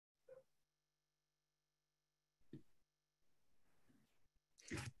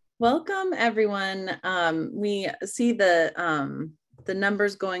Welcome, everyone. We see the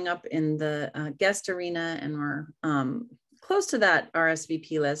numbers going up in the guest arena, and we're close to that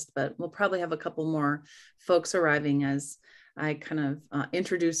RSVP list, but we'll probably have a couple more folks arriving as I kind of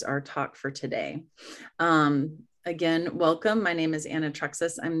introduce our talk for today. Again, welcome. My name is Anna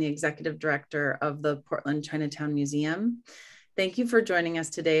Truxas. I'm the Executive Director of the Portland Chinatown Museum. Thank you for joining us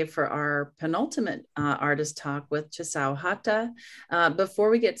today for our penultimate artist talk with Chisao Hata. Before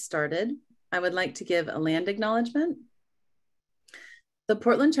we get started, I would like to give a land acknowledgement. The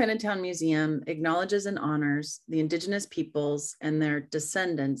Portland Chinatown Museum acknowledges and honors the Indigenous peoples and their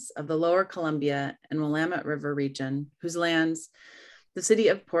descendants of the Lower Columbia and Willamette River region, whose lands the city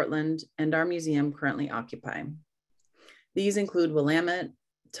of Portland and our museum currently occupy. These include Willamette,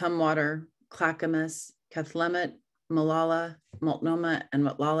 Tumwater, Clackamas, Cathlamet, Molalla, Multnomah, and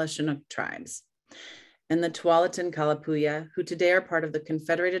Motlala Chinook tribes, and the Tualatin Kalapuya, who today are part of the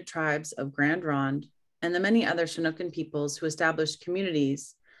Confederated Tribes of Grand Ronde, and the many other Chinookan peoples who established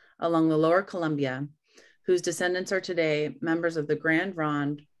communities along the Lower Columbia, whose descendants are today members of the Grand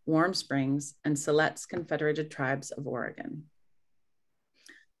Ronde, Warm Springs, and Siletz Confederated Tribes of Oregon.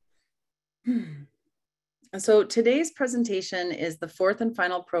 So today's presentation is the fourth and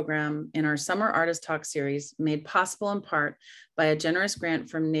final program in our Summer Artist Talk series, made possible in part by a generous grant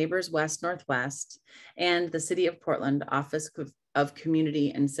from Neighbors West Northwest and the City of Portland Office of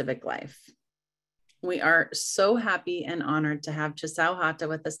Community and Civic Life. We are so happy and honored to have Chisao Hata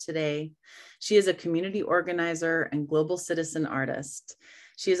with us today. She is a community organizer and global citizen artist.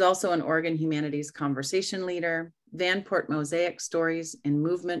 She is also an Oregon Humanities Conversation Leader, Vanport Mosaic Stories and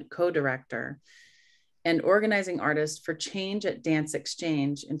Movement co-director, and organizing artist for Change at Dance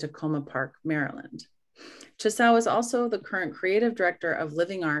Exchange in Takoma Park, Maryland. Chisao is also the current creative director of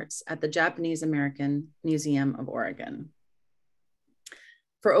Living Arts at the Japanese American Museum of Oregon.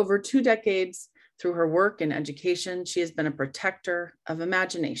 For over 2 decades, through her work in education, she has been a protector of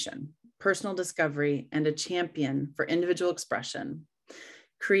imagination, personal discovery, and a champion for individual expression,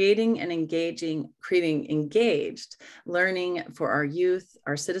 creating engaged learning for our youth,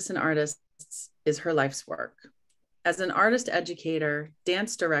 our citizen artists, is her life's work. As an artist educator,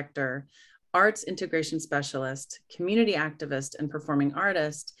 dance director, arts integration specialist, community activist, and performing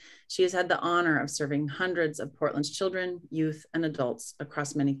artist, she has had the honor of serving hundreds of Portland's children, youth, and adults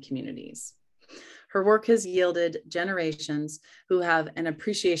across many communities. Her work has yielded generations who have an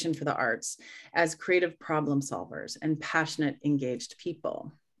appreciation for the arts as creative problem solvers and passionate, engaged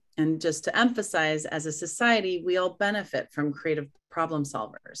people. And just to emphasize, as a society, we all benefit from creative problem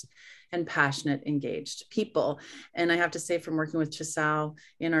solvers and passionate, engaged people. And I have to say, from working with Chisao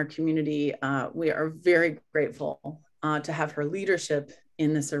in our community, we are very grateful to have her leadership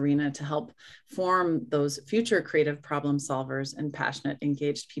in this arena to help form those future creative problem solvers and passionate,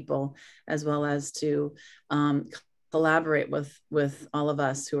 engaged people, as well as to collaborate with all of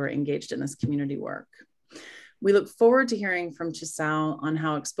us who are engaged in this community work. We look forward to hearing from Chisao on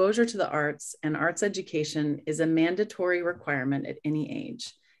how exposure to the arts and arts education is a mandatory requirement at any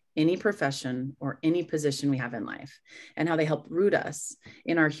age, any profession, or any position we have in life, and how they help root us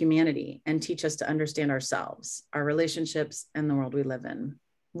in our humanity and teach us to understand ourselves, our relationships, and the world we live in.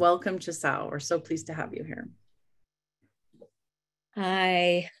 Welcome, Chisao. We're so pleased to have you here.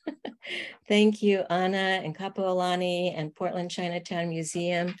 Hi, thank you, Anna and Kapualani and Portland Chinatown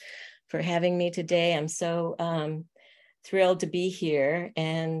Museum for having me today. I'm so thrilled to be here.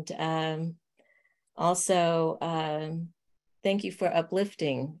 And also, thank you for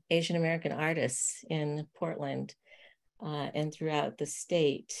uplifting Asian American artists in Portland and throughout the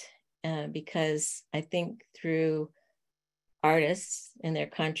state, because I think through artists and their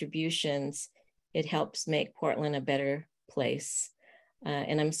contributions, it helps make Portland a better place.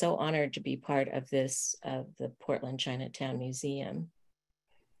 And I'm so honored to be part of this, of the Portland Chinatown Museum.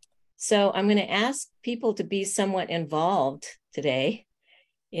 So I'm going to ask people to be somewhat involved today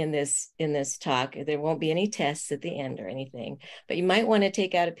in this talk. There won't be any tests at the end or anything, but you might want to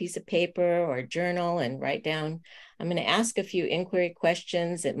take out a piece of paper or a journal and write down. I'm going to ask a few inquiry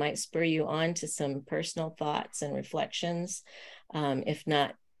questions that might spur you on to some personal thoughts and reflections. If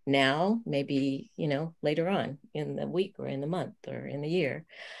not now, maybe, later on in the week or in the month or in the year.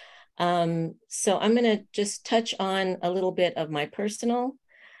 So I'm going to just touch on a little bit of my personal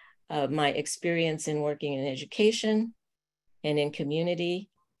my experience in working in education and in community,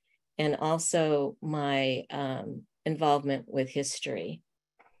 and also my involvement with history.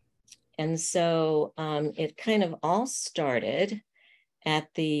 And so it kind of all started at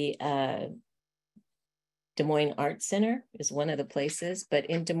the Des Moines Art Center is one of the places, but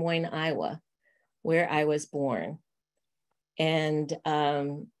in Des Moines, Iowa, where I was born. And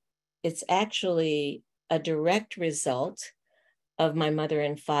it's actually a direct result of my mother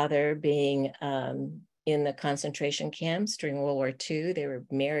and father being in the concentration camps during World War II. They were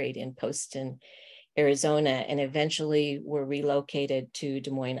married in Poston, Arizona, and eventually were relocated to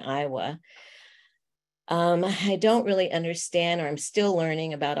Des Moines, Iowa. I don't really understand, or I'm still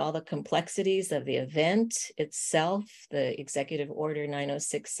learning about all the complexities of the event itself, the Executive Order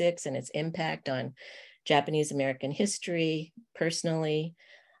 9066 and its impact on Japanese American history, personally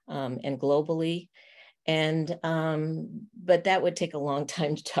and globally. And, but that would take a long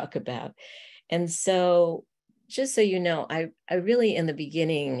time to talk about. And so, just so you know, I really, in the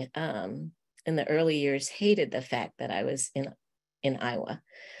beginning, in the early years, hated the fact that I was in Iowa,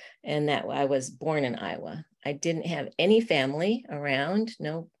 and that I was born in Iowa. I didn't have any family around,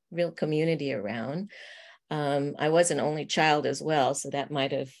 no real community around. I was an only child as well, so that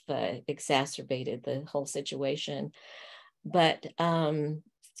might have exacerbated the whole situation. But I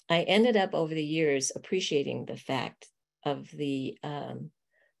ended up over the years appreciating the fact of the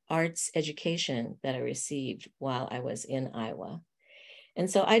arts education that I received while I was in Iowa. And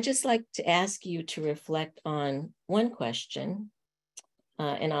so I just like to ask you to reflect on one question,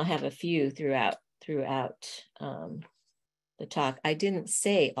 and I'll have a few throughout the talk. I didn't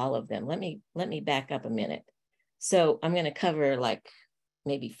say all of them. Let me back up a minute. So I'm going to cover like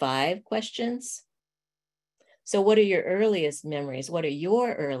maybe 5 questions. So what are your earliest memories? What are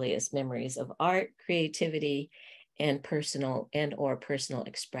your earliest memories of art, creativity, and personal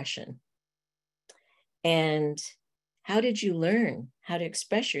expression? And how did you learn how to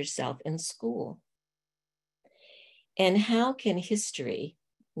express yourself in school? And how can history,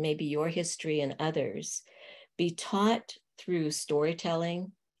 maybe your history and others, be taught through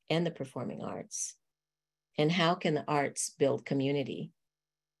storytelling and the performing arts? And how can the arts build community?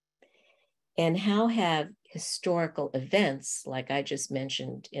 And how have historical events, like I just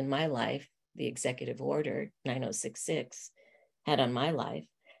mentioned in my life, the Executive Order 9066 had on my life,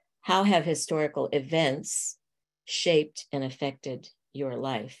 how have historical events shaped and affected your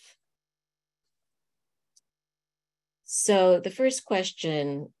life? So the first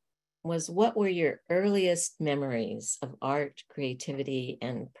question was, what were your earliest memories of art, creativity,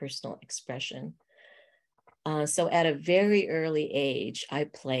 and personal expression? So at a very early age, I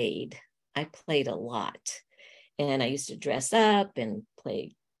played a lot. And I used to dress up and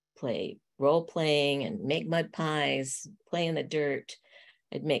play role playing and make mud pies, play in the dirt.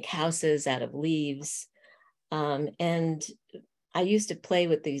 I'd make houses out of leaves. And I used to play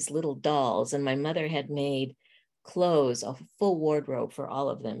with these little dolls, and my mother had made clothes, a full wardrobe for all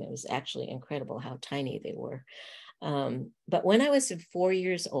of them. It was actually incredible how tiny they were. But when I was 4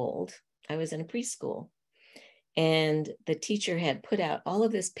 years old, I was in a preschool, and the teacher had put out all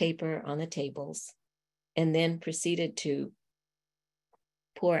of this paper on the tables and then proceeded to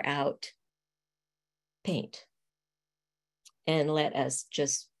pour out paint and let us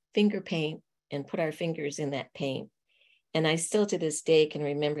just finger paint and put our fingers in that paint. And I still to this day can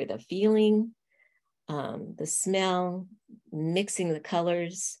remember the feeling, the smell, mixing the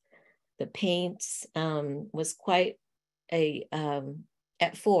colors, the paints. Was quite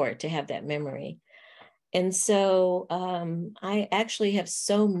at 4 to have that memory. And so I actually have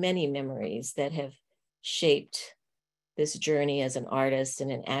so many memories that have shaped this journey as an artist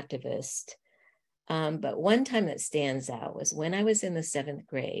and an activist. But one time that stands out was when I was in the 7th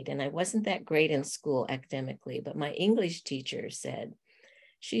grade, and I wasn't that great in school academically, but my English teacher said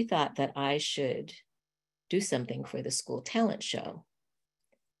she thought that I should do something for the school talent show.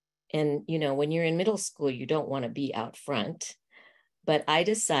 And, you know, when you're in middle school, you don't want to be out front, but I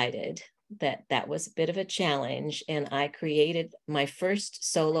decided that that was a bit of a challenge, and I created my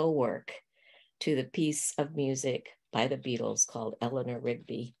first solo work to the piece of music by the Beatles called Eleanor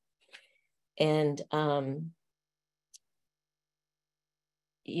Rigby. And,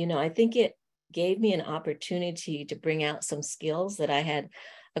 you know, I think it gave me an opportunity to bring out some skills that I had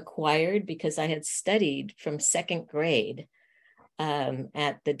acquired because I had studied from 2nd grade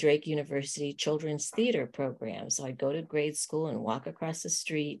at the Drake University Children's Theater Program. So I'd go to grade school and walk across the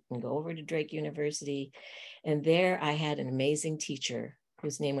street and go over to Drake University. And there I had an amazing teacher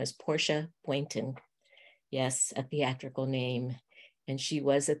whose name was Portia Boynton. Yes, a theatrical name. And she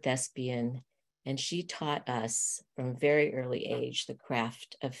was a thespian. And she taught us from a very early age the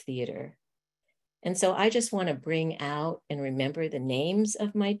craft of theater. And so I just want to bring out and remember the names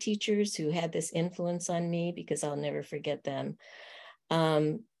of my teachers who had this influence on me, because I'll never forget them.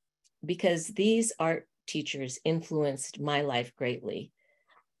 Because these art teachers influenced my life greatly.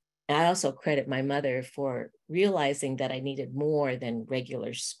 I also credit my mother for realizing that I needed more than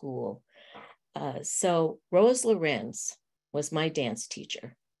regular school. So Rose Lorenz was my dance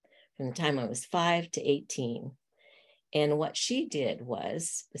teacher. from the time I was 5 to 18. And what she did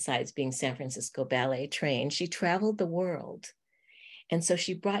was, besides being San Francisco Ballet trained, she traveled the world. And so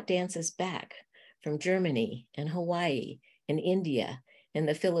she brought dances back from Germany and Hawaii and India and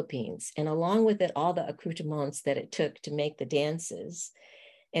the Philippines, and along with it, all the accoutrements that it took to make the dances.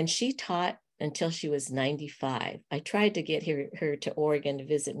 And she taught until she was 95. I tried to get her to Oregon to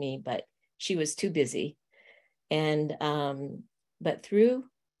visit me, but she was too busy. And, but through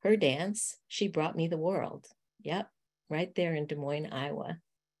her dance, she brought me the world. Yep, right there in Des Moines, Iowa.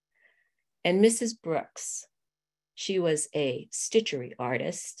 And Mrs. Brooks, she was a stitchery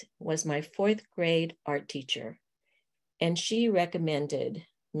artist, was my 4th grade art teacher. And she recommended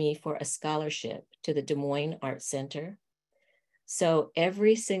me for a scholarship to the Des Moines Art Center. So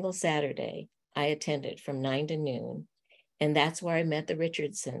every single Saturday, I attended from 9 to noon. And that's where I met the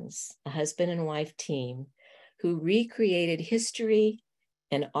Richardsons, a husband and wife team who recreated history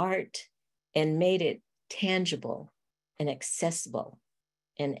and art and made it tangible and accessible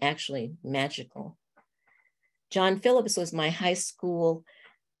and actually magical. John Phillips was my high school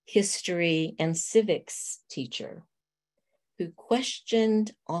history and civics teacher who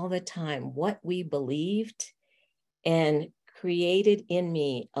questioned all the time what we believed and created in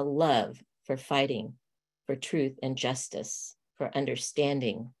me a love for fighting for truth and justice, for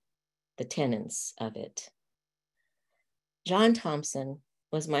understanding the tenets of it. John Thompson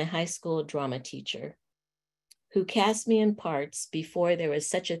was my high school drama teacher who cast me in parts before there was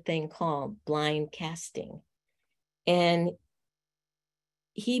such a thing called blind casting. And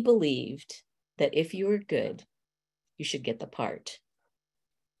he believed that if you were good, you should get the part.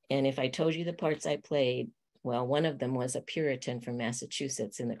 And if I told you the parts I played, well, one of them was a Puritan from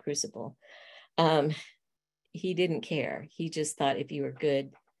Massachusetts in The Crucible. He didn't care. He just thought if you were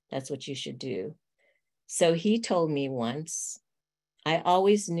good, that's what you should do. So he told me once, I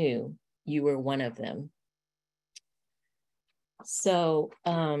always knew you were one of them. So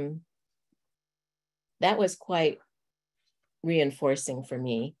that was quite reinforcing for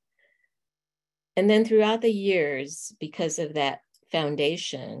me. And then throughout the years, because of that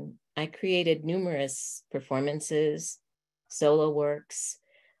foundation, I created numerous performances, solo works,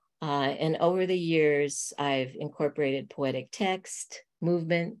 and over the years, I've incorporated poetic text,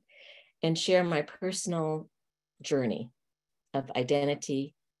 movement, and share my personal journey of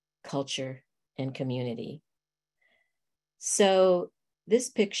identity, culture, and community. So this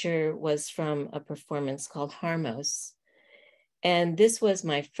picture was from a performance called Harmos. And this was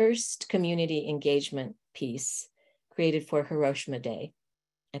my first community engagement piece created for Hiroshima Day.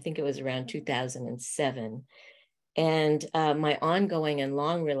 I think it was around 2007. And my ongoing and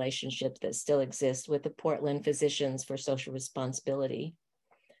long relationship that still exists with the Portland Physicians for Social Responsibility.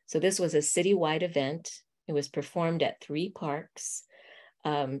 So this was a citywide event. It was performed at 3 parks.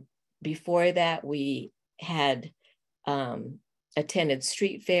 Before that, we had attended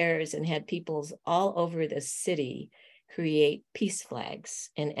street fairs and had people all over the city create peace flags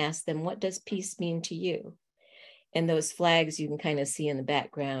and ask them, what does peace mean to you? And those flags you can kind of see in the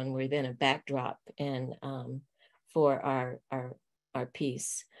background were then a backdrop and for our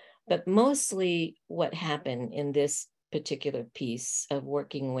piece. But mostly what happened in this particular piece of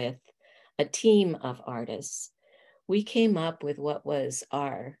working with a team of artists, we came up with what was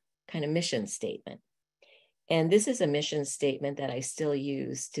our kind of mission statement. And this is a mission statement that I still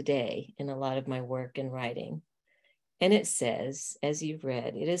use today in a lot of my work and writing. And it says, as you've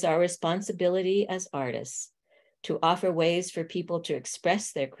read, it is our responsibility as artists to offer ways for people to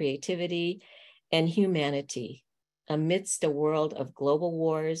express their creativity and humanity amidst a world of global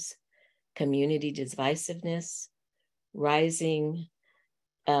wars, community divisiveness, rising,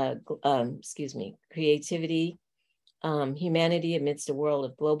 creativity, humanity amidst a world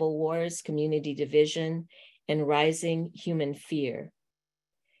of global wars, community division, and rising human fear.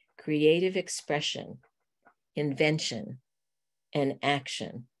 Creative expression, invention, and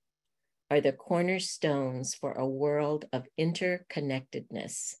action are the cornerstones for a world of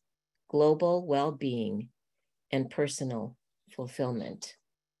interconnectedness, global well-being, and personal fulfillment.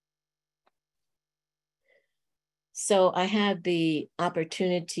 So I had the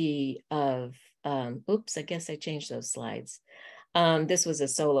opportunity of, oops, I guess I changed those slides. This was a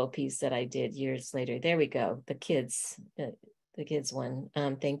solo piece that I did years later. There we go, the kids one,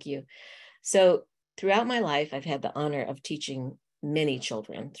 thank you. So throughout my life, I've had the honor of teaching many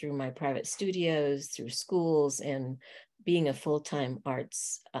children through my private studios, through schools, and being a full-time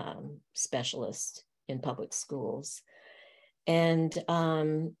arts specialist in public schools. And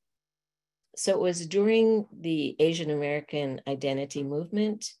so it was during the Asian American identity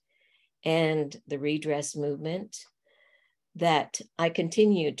movement and the redress movement that I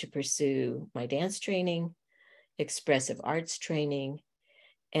continued to pursue my dance training, expressive arts training,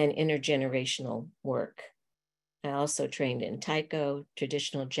 and intergenerational work. I also trained in taiko,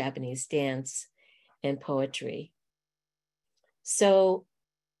 traditional Japanese dance, and poetry. So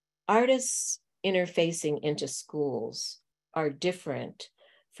artists interfacing into schools are different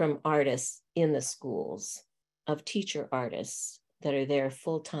from artists in the schools of teacher artists that are there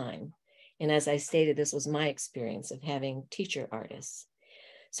full time. And as I stated, this was my experience of having teacher artists.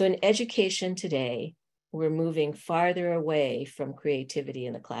 So in education today, we're moving farther away from creativity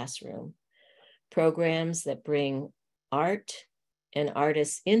in the classroom. Programs that bring art and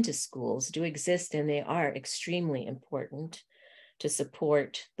artists into schools do exist, and they are extremely important to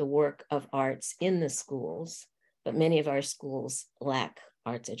support the work of arts in the schools, but many of our schools lack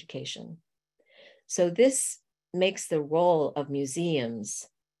arts education. So this makes the role of museums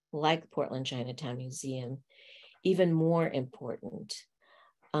like Portland Chinatown Museum even more important,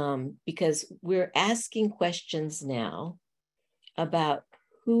 because we're asking questions now about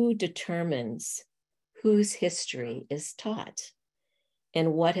who determines whose history is taught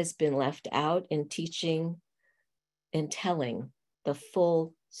and what has been left out in teaching and telling the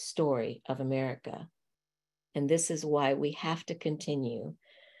full story of America. And this is why we have to continue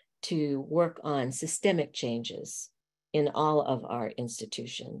to work on systemic changes in all of our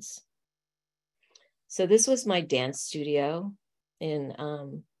institutions. So this was my dance studio in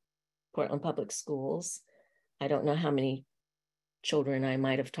Portland Public Schools. I don't know how many children I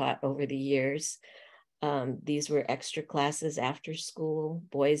might have taught over the years. These were extra classes after school,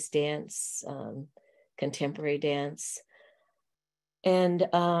 boys dance, contemporary dance. And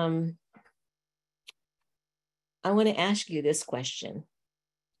I want to ask you this question.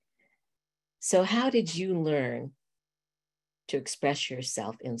 So how did you learn to express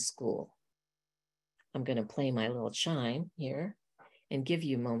yourself in school? I'm going to play my little chime here and give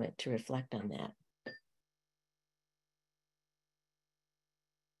you a moment to reflect on that.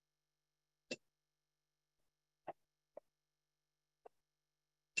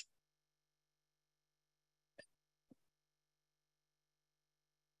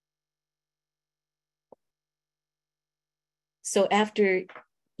 So after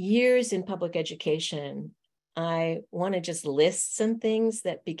years in public education, I want to just list some things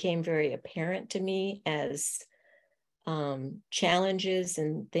that became very apparent to me as challenges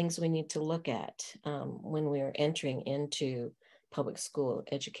and things we need to look at when we are entering into public school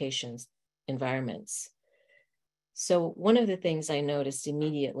education environments. So one of the things I noticed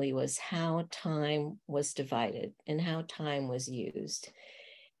immediately was how time was divided and how time was used.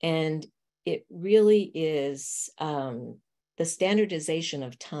 And it really is the standardization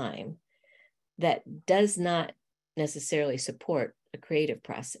of time that does not necessarily support a creative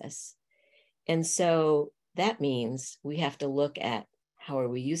process. And so that means we have to look at how are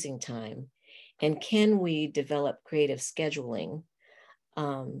we using time, and can we develop creative scheduling?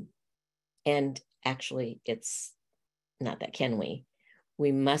 And actually, it's not that can we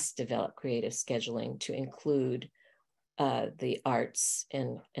must develop creative scheduling to include the arts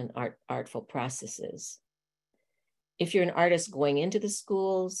and artful processes. If you're an artist going into the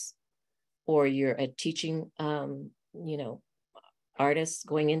schools, or you're a teaching, artist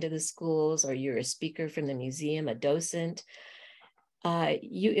going into the schools, or you're a speaker from the museum, a docent,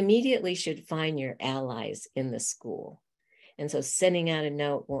 you immediately should find your allies in the school. And so sending out a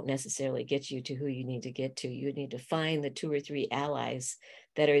note won't necessarily get you to who you need to get to. You need to find the 2 or 3 allies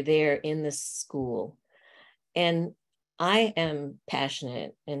that are there in the school. And I am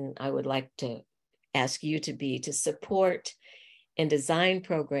passionate, and I would like to ask you to support and design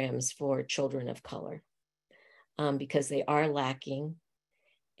programs for children of color, because they are lacking.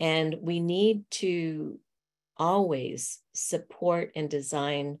 And we need to always support and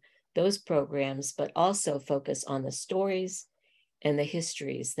design those programs, but also focus on the stories and the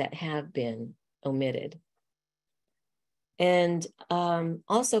histories that have been omitted. And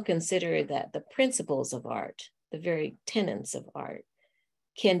also consider that the principles of art, the very tenets of art,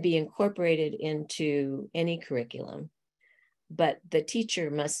 can be incorporated into any curriculum, but the teacher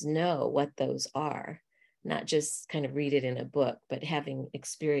must know what those are, not just kind of read it in a book, but having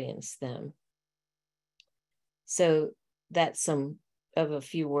experienced them. So that's some of a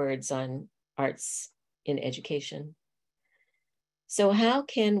few words on arts in education. So how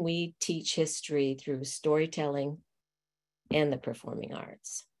can we teach history through storytelling and the performing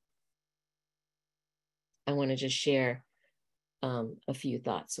arts? I want to just share a few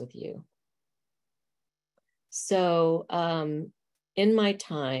thoughts with you. So in my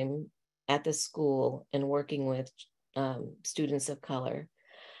time at the school and working with students of color,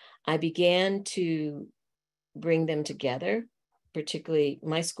 I began to bring them together, particularly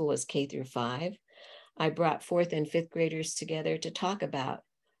my school was K through 5. I brought 4th and 5th graders together to talk about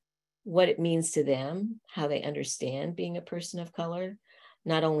what it means to them, how they understand being a person of color,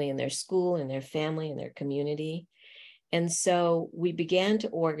 not only in their school, in their family, in their community. And so we began to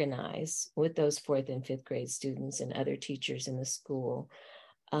organize with those 4th and 5th grade students and other teachers in the school,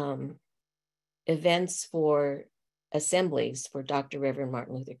 events for assemblies for Dr. Reverend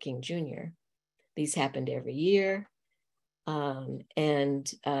Martin Luther King Jr. These happened every year,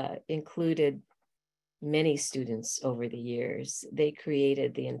 and included many students over the years. They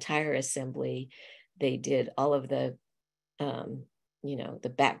created the entire assembly. They did all of the,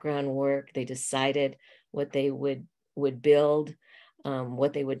 the background work. They decided what they would build,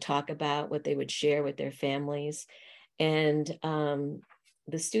 what they would talk about, what they would share with their families. And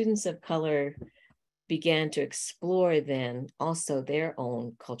the students of color began to explore then also their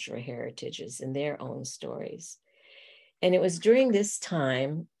own cultural heritages and their own stories. And it was during this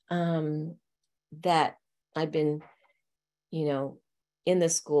time that I'd been, in the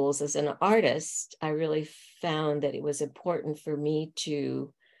schools as an artist. I really found that it was important for me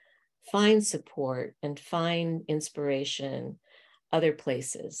to find support and find inspiration other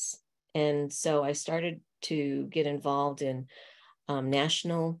places. And so I started to get involved in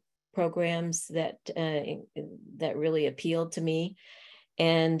national programs that really appealed to me.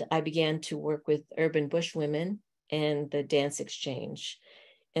 And I began to work with urban bush women and the dance exchange.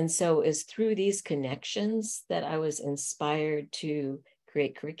 And so it's through these connections that I was inspired to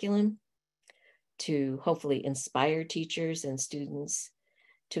create curriculum, to hopefully inspire teachers and students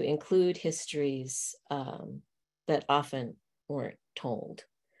to include histories that often weren't told.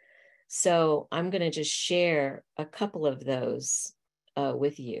 So I'm going to just share a couple of those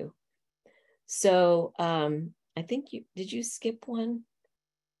with you. So I think did you skip one?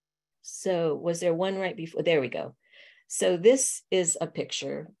 So was there one right before? There we go. So this is a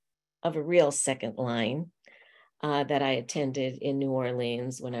picture of a real second line that I attended in New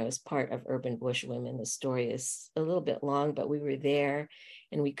Orleans when I was part of Urban Bush Women. The story is a little bit long, but we were there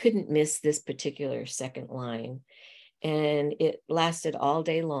and we couldn't miss this particular second line. And it lasted all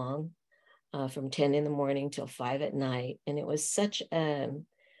day long, from 10 in the morning till 5 at night. And it was such a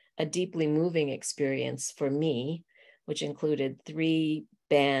deeply moving experience for me, which included 3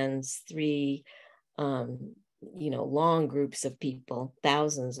 bands, 3 long groups of people,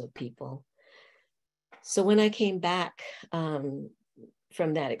 thousands of people. So when I came back from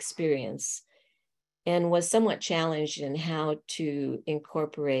that experience and was somewhat challenged in how to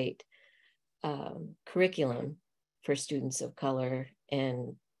incorporate curriculum for students of color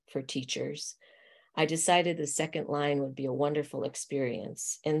and for teachers, I decided the second line would be a wonderful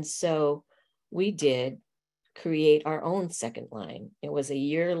experience. And so we did create our own second line. It was a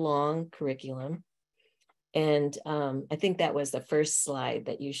year-long curriculum. And I think that was the first slide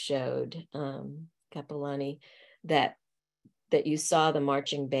that you showed, Kapolani, that you saw the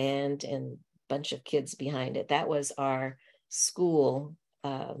marching band and a bunch of kids behind it. That was our school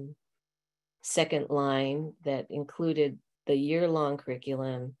second line that included the year-long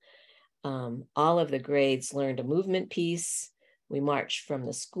curriculum. All of the grades learned a movement piece. We marched from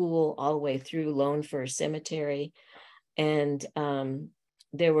the school all the way through Lone Fir Cemetery. And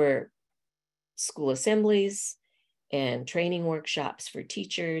there were school assemblies and training workshops for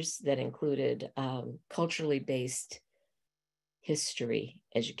teachers that included culturally based history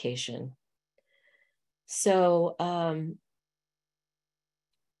education. So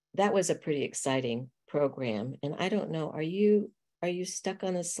that was a pretty exciting program. And I don't know, are you stuck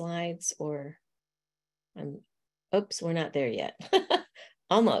on the slides or oops, we're not there yet.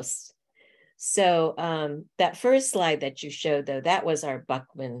 Almost. So that first slide that you showed though, that was our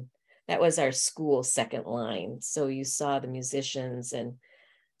Buckman. That was our school second line. So you saw the musicians, and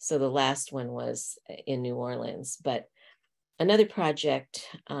so the last one was in New Orleans. But another project,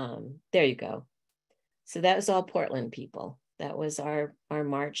 there you go. So that was all Portland people. That was our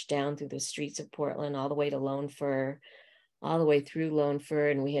march down through the streets of Portland, all the way to Lone Fir, all the way through Lone Fir.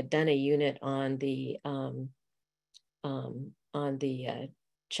 And we had done a unit on the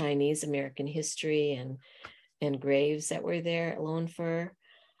Chinese American history and graves that were there at Lone Fir.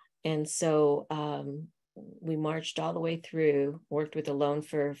 And so we marched all the way through, worked with the Lone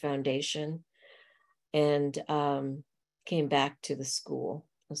Fir Foundation, and came back to the school.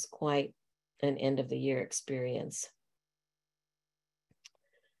 It was quite an end of the year experience.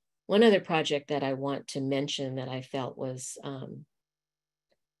 One other project that I want to mention that I felt was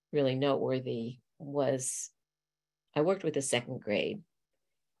really noteworthy was I worked with the second grade.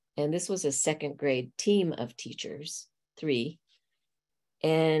 And this was a second grade team of teachers, 3.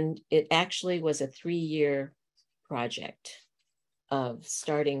 And it actually was a 3-year project of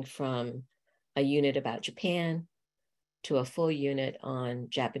starting from a unit about Japan to a full unit on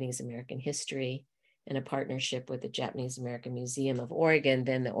Japanese American history in a partnership with the Japanese American Museum of Oregon,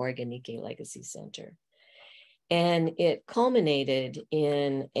 then the Oregon Nikkei Legacy Center. And it culminated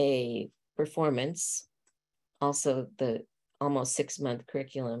in a performance, also the almost 6-month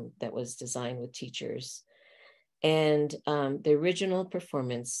curriculum that was designed with teachers. And the original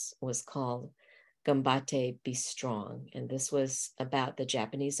performance was called GAMBATTE, Be Strong. And this was about the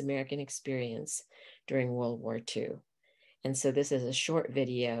Japanese American experience during World War II. And so this is a short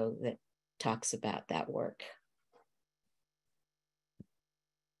video that talks about that work.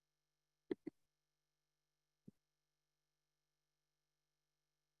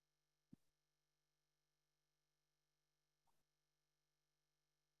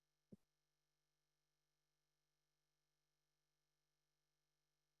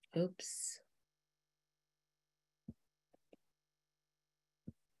 Oops.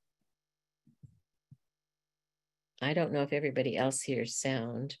 I don't know if everybody else hears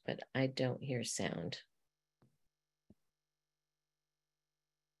sound, but I don't hear sound.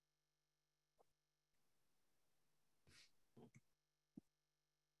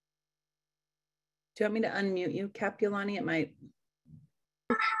 Do you want me to unmute you, Capulani? It might.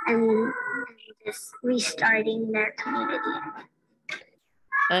 And just restarting their community.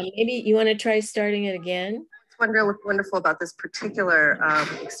 Maybe you want to try starting it again? What's wonderful about this particular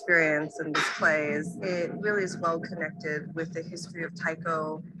experience and this play is it really is well connected with the history of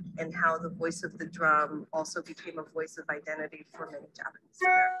taiko and how the voice of the drum also became a voice of identity for many Japanese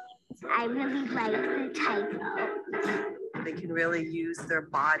Americans. I really like the taiko. They can really use their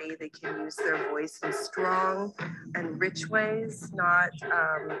body, they can use their voice in strong and rich ways, not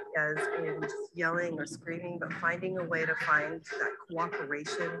as in just yelling or screaming, but finding a way to find that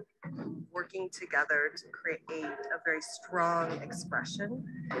cooperation, working together to create a very strong expression.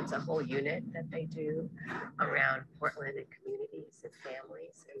 It's a whole unit that they do around Portland and communities and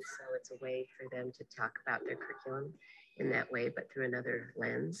families. And so it's a way for them to talk about their curriculum in that way, but through another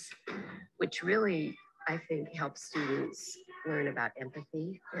lens, which really, I think, helps students learn about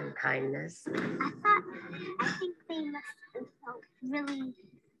empathy and kindness. I think they must have felt really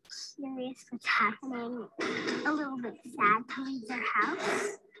curious what's happening, a little bit sad to leave their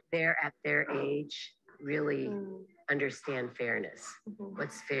house. They're at their age, really understand fairness.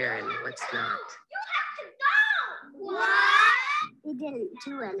 What's fair and what's not. You have to go! What? They didn't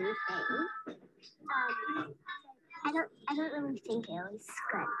do anything. I don't really think it was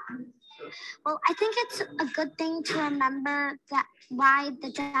good. Well, I think it's a good thing to remember that why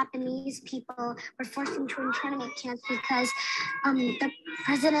the Japanese people were forced into internment camps, because the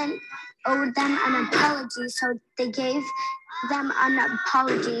president owed them an apology, so they gave them an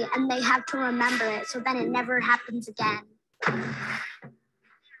apology and they have to remember it so then it never happens again.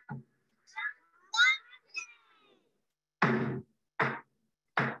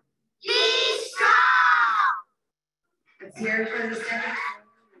 Be strong! Let's hear it for the second.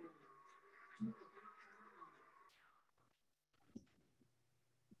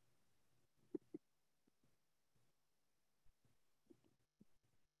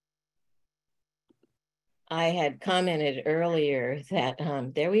 I had commented earlier that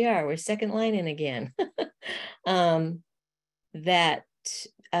there we are, we're second line in again. That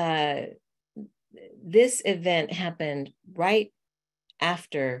this event happened right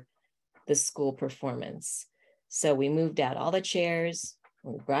after the school performance. So we moved out all the chairs,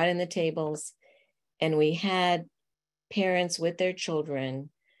 we brought in the tables, and we had parents with their children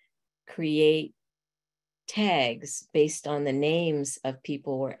create tags based on the names of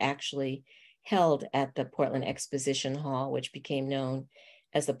people who were actually held at the Portland Exposition Hall, which became known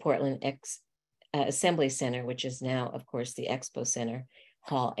as the Portland Assembly Center, which is now, of course, the Expo Center,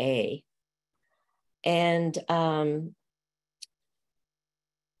 Hall A. And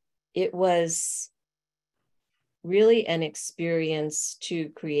it was really an experience to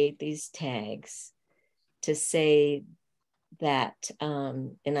create these tags to say that,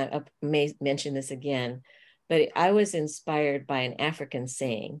 and I may mention this again, but I was inspired by an African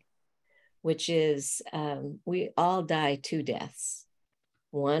saying, which is, we all die 2 deaths.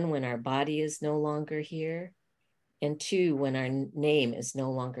 1, when our body is no longer here, and 2, when our name is no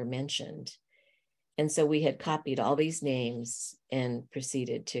longer mentioned. And so we had copied all these names and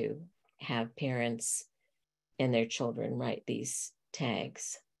proceeded to have parents and their children write these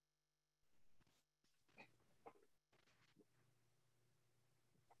tags.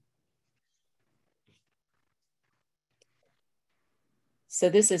 So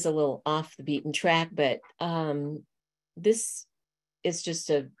this is a little off the beaten track, but this is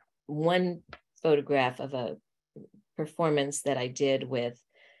just one photograph of a performance that I did with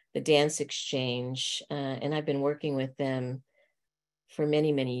the Dance Exchange, and I've been working with them for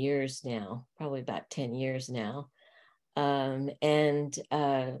many, many years now, probably about 10 years now.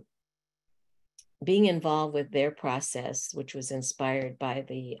 Being involved with their process, which was inspired by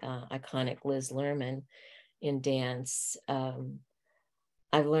the iconic Liz Lerman in dance,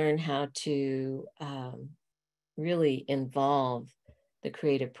 I've learned how to really involve the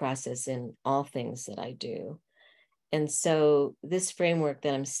creative process in all things that I do. And so this framework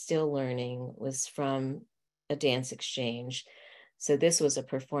that I'm still learning was from a Dance Exchange. So this was a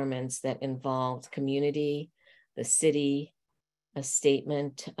performance that involved community, the city, a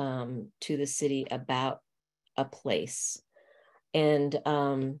statement to the city about a place. And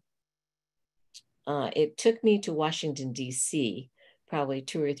it took me to Washington, D.C., probably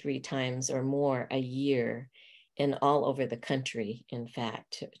 2 or 3 times or more a year, and all over the country, in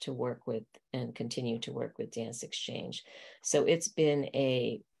fact, to work with and continue to work with Dance Exchange. So it's been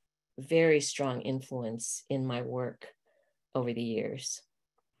a very strong influence in my work over the years.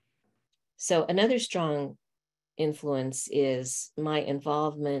 So another strong influence is my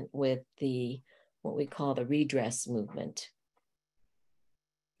involvement with what we call the redress movement.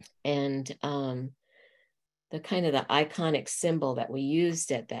 And the kind of the iconic symbol that we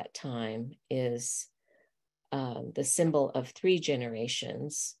used at that time is the symbol of 3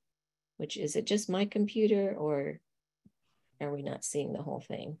 generations, which is it just my computer, or are we not seeing the whole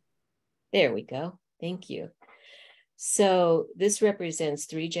thing? There we go. Thank you. So this represents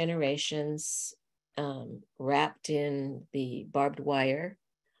 3 generations wrapped in the barbed wire,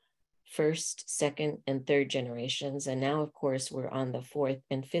 1st, 2nd, and 3rd generations. And now, of course, we're on the 4th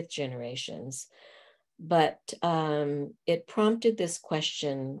and 5th generations. But it prompted this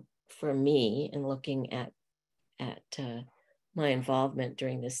question for me in looking at my involvement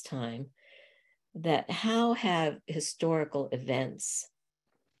during this time, that how have historical events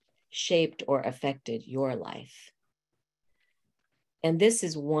shaped or affected your life? And this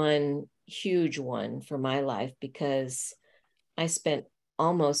is one huge one for my life, because I spent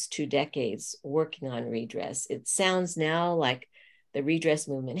almost 2 decades working on redress. It sounds now like the redress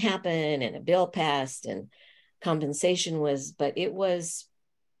movement happened and a bill passed and compensation was, but it was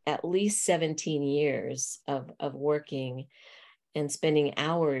at least 17 years of working and spending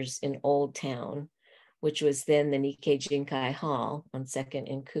hours in Old Town, which was then the Nikkei Jinkai Hall on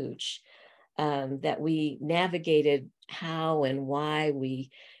 2nd and Cooch, that we navigated how and why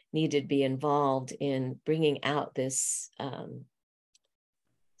we needed to be involved in bringing out this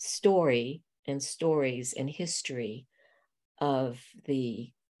story and stories and history of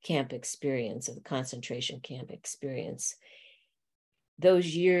the camp experience, of the concentration camp experience.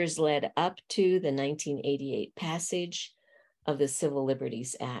 Those years led up to the 1988 passage of the Civil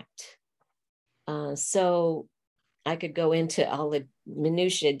Liberties Act. So I could go into all the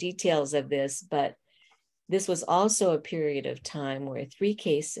minutiae details of this, but this was also a period of time where 3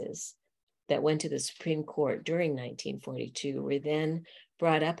 cases that went to the Supreme Court during 1942 were then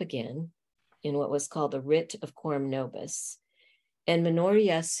brought up again in what was called the writ of quorum nobis. And Minoru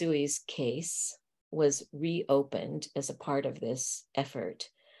Yasui's case was reopened as a part of this effort,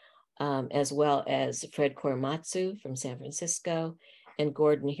 as well as Fred Korematsu from San Francisco and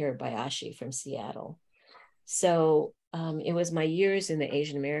Gordon Hirabayashi from Seattle. So it was my years in the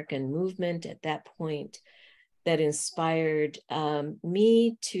Asian American movement at that point that inspired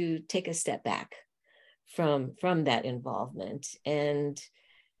me to take a step back from that involvement. And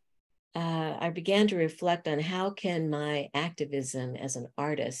I began to reflect on how can my activism as an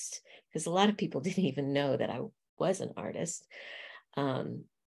artist, because a lot of people didn't even know that I was an artist, come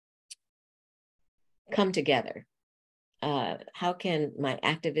together. How can my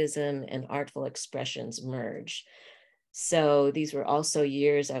activism and artful expressions merge? So these were also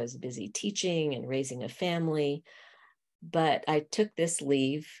years I was busy teaching and raising a family, but I took this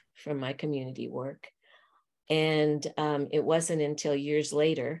leave from my community work. And it wasn't until years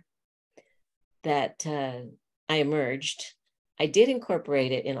later that I emerged. I did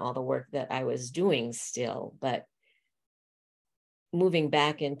incorporate it in all the work that I was doing still, but moving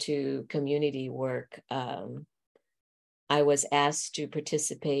back into community work, I was asked to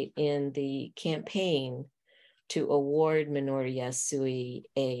participate in the campaign to award Minoru Yasui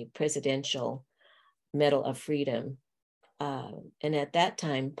a Presidential Medal of Freedom. And at that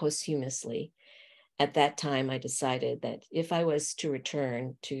time, posthumously, at that time, I decided that if I was to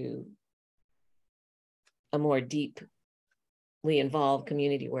return to a more deeply involved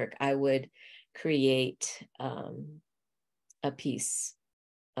community work, I would create a piece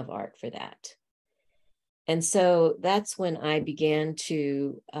of art for that. And so that's when I began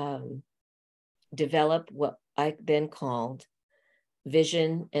to develop what I then called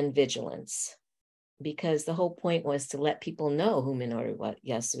Vision and Vigilance, because the whole point was to let people know who Minoru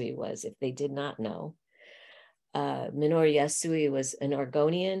Yasui was if they did not know. Minoru Yasui was an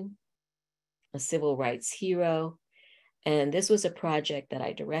Oregonian, a civil rights hero, and this was a project that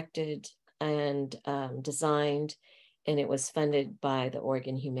I directed and designed, and it was funded by the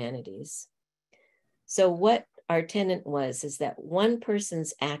Oregon Humanities. So what our tenet was is that one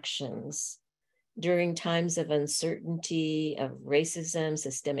person's actions during times of uncertainty, of racism,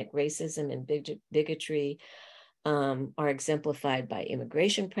 systemic racism and bigotry are exemplified by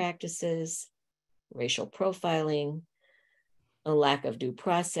immigration practices, racial profiling, a lack of due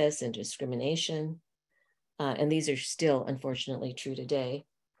process and discrimination. And these are still, unfortunately, true today.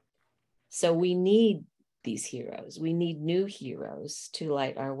 So we need these heroes. We need new heroes to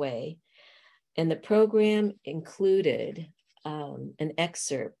light our way. And the program included an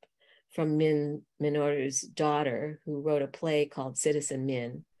excerpt from Minoru's daughter, who wrote a play called Citizen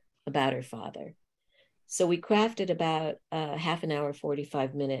Min about her father. So we crafted about a half an hour,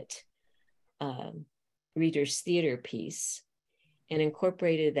 45-minute reader's theater piece and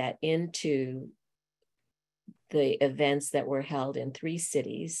incorporated that into the events that were held in 3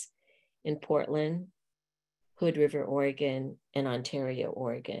 cities, in Portland, Hood River, Oregon, and Ontario,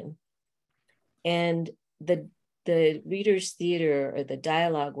 Oregon. And the reader's theater, or the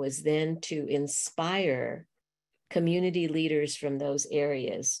dialogue, was then to inspire community leaders from those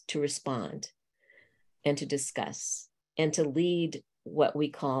areas to respond and to discuss and to lead what we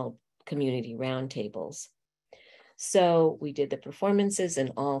call community roundtables. So we did the performances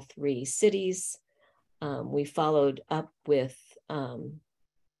in all 3 cities. We followed up with all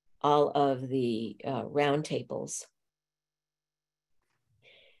of the roundtables.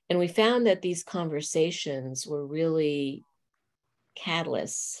 And we found that these conversations were really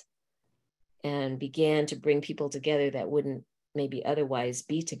catalysts and began to bring people together that wouldn't maybe otherwise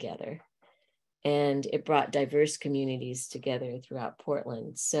be together. And it brought diverse communities together throughout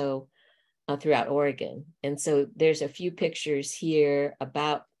Portland, so throughout Oregon. And so there's a few pictures here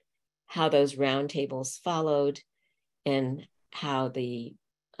about how those roundtables followed and how the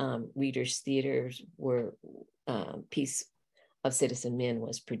readers' theaters were piece of Citizen Min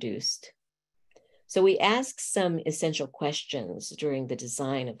was produced. So we asked some essential questions during the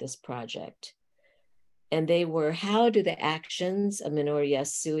design of this project. And they were, how do the actions of Minoru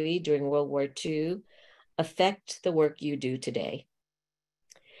Yasui during World War II affect the work you do today?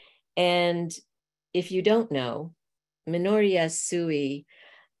 And if you don't know, Minoru Yasui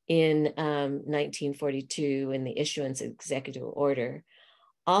in 1942, in the issuance of executive order,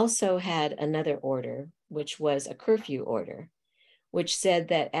 also had another order, which was a curfew order, which said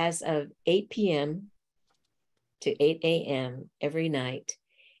that as of 8 p.m. to 8 a.m. every night,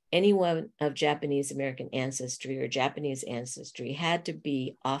 anyone of Japanese American ancestry or Japanese ancestry had to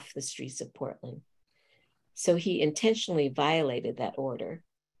be off the streets of Portland. So he intentionally violated that order.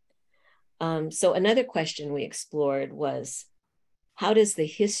 So another question we explored was, how does the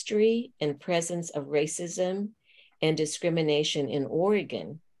history and presence of racism and discrimination in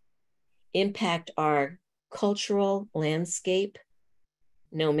Oregon impact our cultural landscape,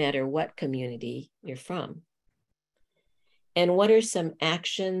 no matter what community you're from? And what are some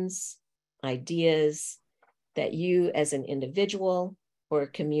actions, ideas that you as an individual or a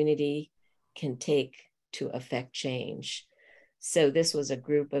community can take to affect change? So this was a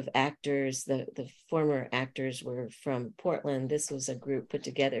group of actors. The former actors were from Portland. This was a group put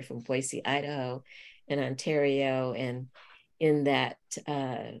together from Boise, Idaho, and Ontario. And in that,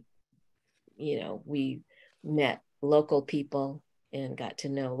 we met local people and got to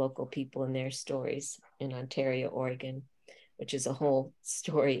know local people and their stories in Ontario, Oregon, which is a whole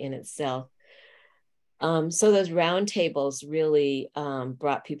story in itself. So those roundtables really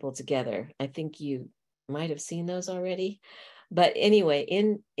brought people together. I think you might have seen those already. But anyway,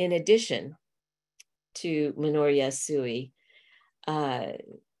 in addition to Minoru Yasui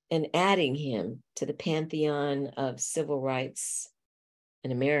and adding him to the pantheon of civil rights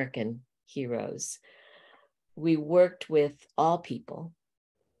and American heroes, we worked with all people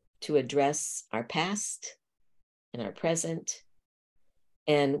to address our past and our present,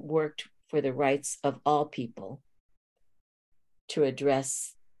 and worked for the rights of all people to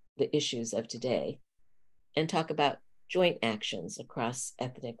address the issues of today and talk about joint actions across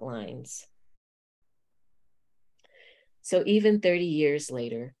ethnic lines. So even 30 years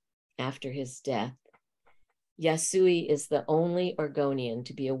later, after his death, Yasui is the only Oregonian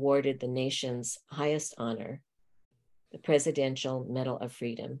to be awarded the nation's highest honor, the Presidential Medal of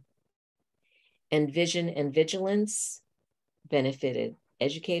Freedom. And Vision and Vigilance benefited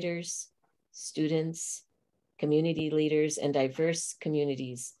educators, students, community leaders, and diverse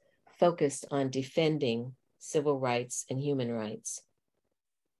communities focused on defending civil rights and human rights.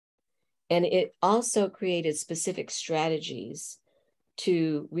 And it also created specific strategies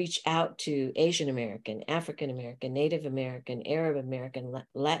to reach out to Asian American, African American, Native American, Arab American,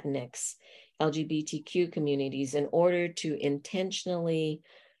 Latinx, LGBTQ communities in order to intentionally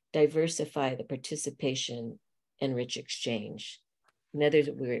diversify the participation and rich exchange. In other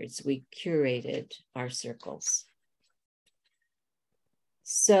words, we curated our circles.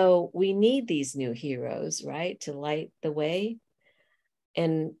 So we need these new heroes, right, to light the way.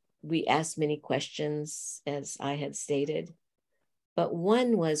 And we asked many questions, as I had stated. But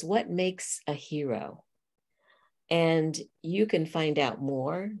one was, what makes a hero? And you can find out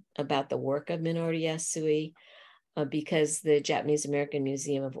more about the work of Minoru Yasui because the Japanese American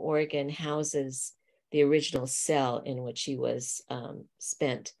Museum of Oregon houses the original cell in which he was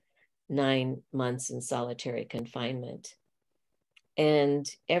spent 9 months in solitary confinement. And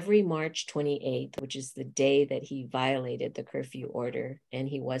every March 28th, which is the day that he violated the curfew order and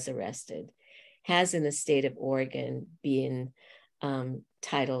he was arrested, has in the state of Oregon been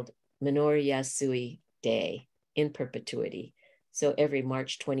titled Minoru Yasui Day in perpetuity. So every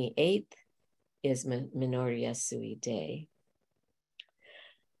March 28th is Minoru Yasui Day.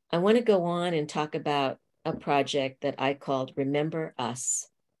 I want to go on and talk about a project that I called Remember Us.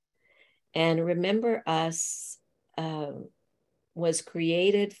 And Remember Us was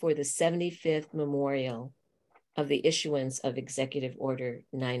created for the 75th memorial of the issuance of Executive Order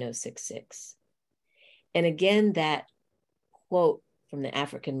 9066. And again, that quote from the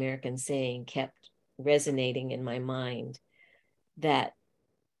African American saying kept resonating in my mind, that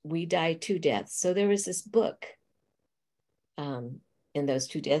we die 2 deaths. So there was this book, and those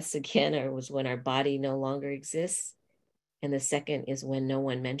 2 deaths again was when our body no longer exists, and the second is when no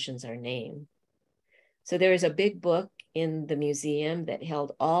one mentions our name. So there is a big book in the museum that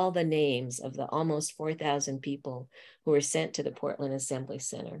held all the names of the almost 4,000 people who were sent to the Portland Assembly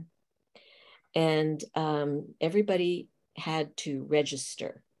Center. And everybody had to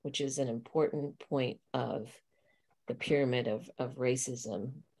register, which is an important point of the pyramid of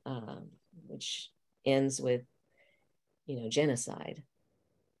racism, which ends with, genocide.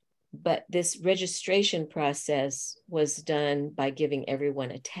 But this registration process was done by giving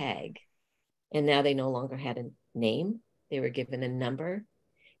everyone a tag. And now they no longer had a name. They were given a number.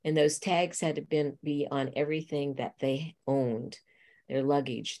 And those tags had to be on everything that they owned, their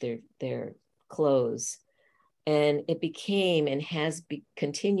luggage, their clothes. And it became and has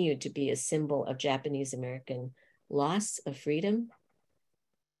continued to be a symbol of Japanese American loss of freedom,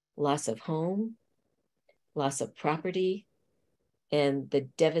 loss of home, loss of property, and the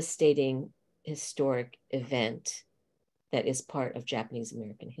devastating historic event that is part of Japanese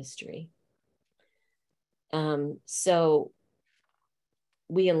American history. So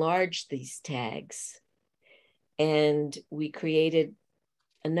we enlarged these tags and we created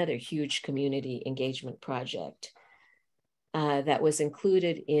another huge community engagement project that was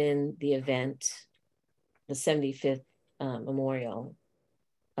included in the event, the 75th memorial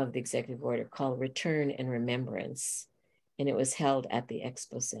of the executive order, called Return and Remembrance. And it was held at the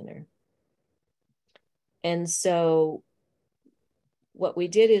Expo Center. And so what we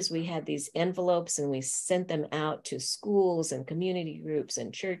did is we had these envelopes and we sent them out to schools and community groups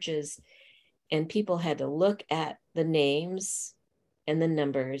and churches, and people had to look at the names and the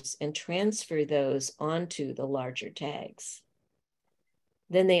numbers and transfer those onto the larger tags.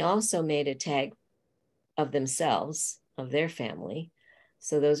 Then they also made a tag of themselves, of their family.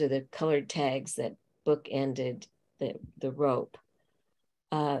 So those are the colored tags that bookended the rope.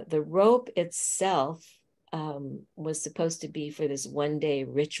 The rope itself was supposed to be for this one-day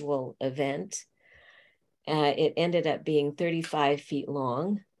ritual event. It ended up being 35 feet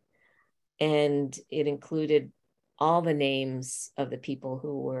long, and it included all the names of the people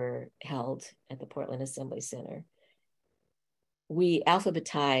who were held at the Portland Assembly Center. We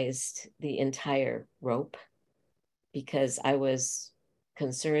alphabetized the entire rope because I was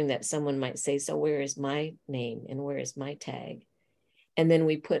concerned that someone might say, so where is my name and where is my tag? And then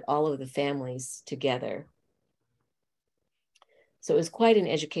we put all of the families together. So it was quite an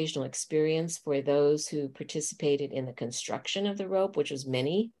educational experience for those who participated in the construction of the rope, which was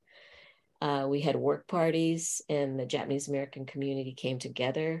many. We had work parties, and the Japanese American community came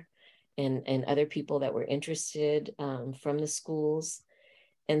together, and other people that were interested from the schools.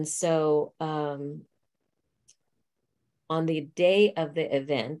 And so on the day of the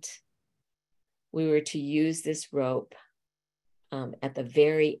event, we were to use this rope at the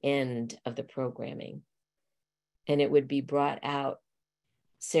very end of the programming. And it would be brought out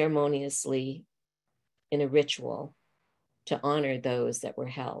ceremoniously in a ritual to honor those that were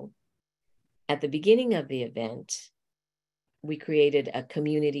held. At the beginning of the event, we created a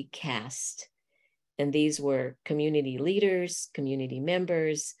community cast, and these were community leaders, community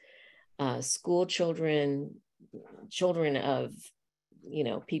members, school children, children of,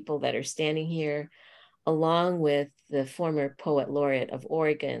 people that are standing here, along with the former poet laureate of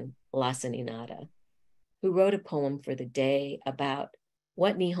Oregon, Lawson Inada, who wrote a poem for the day about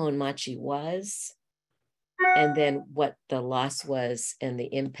what Nihon Machi was, and then what the loss was and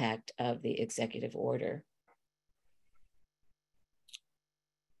the impact of the executive order.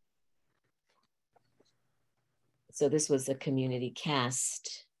 So this was a community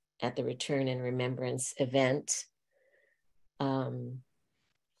cast at the Return and Remembrance event.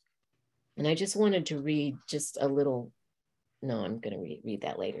 And I just wanted to read just a little, no, I'm going to read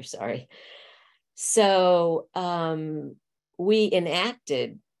that later, sorry. So we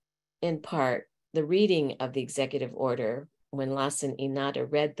enacted, in part, the reading of the executive order. When Lawson Inada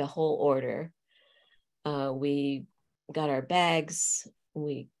read the whole order, we got our bags,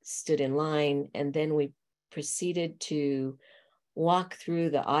 we stood in line, and then we proceeded to walk through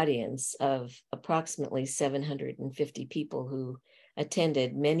the audience of approximately 750 people who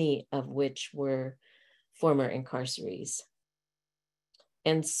attended, many of which were former incarcerees.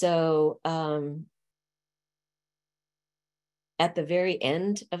 And so at the very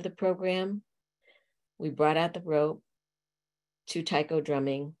end of the program, we brought out the rope, 2 taiko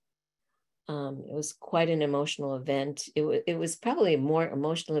drumming. It was quite an emotional event. It was probably a more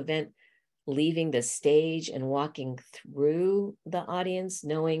emotional event leaving the stage and walking through the audience,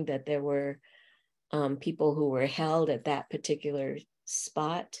 knowing that there were people who were held at that particular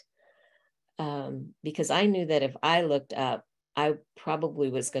spot. Because I knew that if I looked up, I probably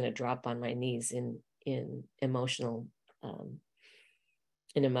was going to drop on my knees in emotion.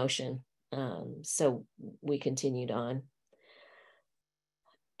 So we continued on.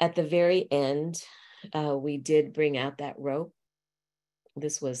 At the very end, we did bring out that rope.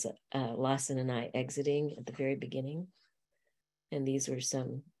 This was Lawson and I exiting at the very beginning. And these were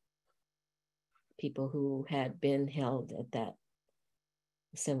some people who had been held at that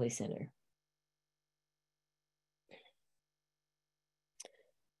assembly center.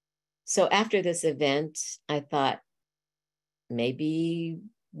 So after this event, I thought, maybe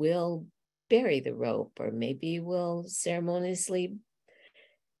we'll bury the rope, or maybe we'll ceremoniously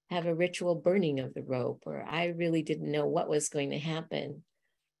have a ritual burning of the rope, or I really didn't know what was going to happen.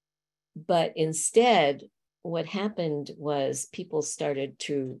 But instead, what happened was people started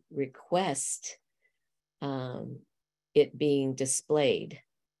to request it being displayed.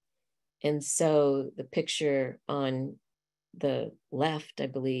 And so the picture on the left, I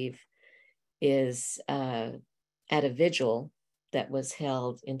believe, is at a vigil that was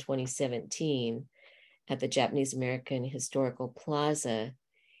held in 2017 at the Japanese American Historical Plaza,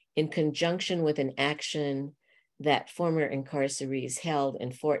 in conjunction with an action that former incarcerees held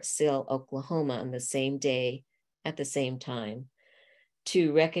in Fort Sill, Oklahoma on the same day at the same time,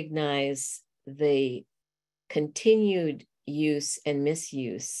 to recognize the continued use and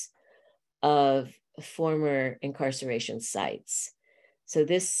misuse of former incarceration sites. So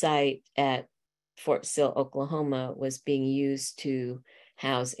this site at Fort Sill, Oklahoma was being used to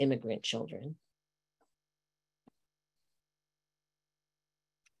house immigrant children.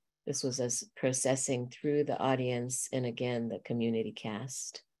 This was us processing through the audience and again, the community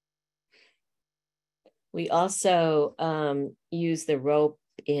cast. We also use the rope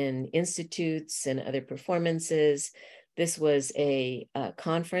in institutes and other performances. This was a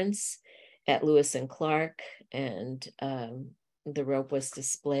conference at Lewis and Clark, and the rope was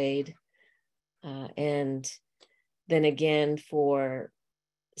displayed. And then again, for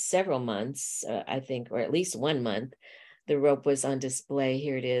several months, I think, or at least 1 month, the rope was on display.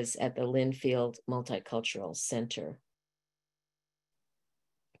 Here it is at the Linfield Multicultural Center.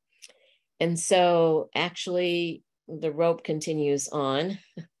 And so actually the rope continues on.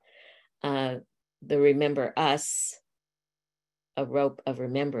 The Remember Us, a rope of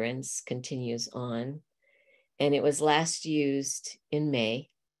remembrance, continues on. And it was last used in May,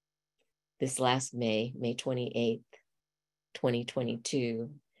 this last May 28th, 2022,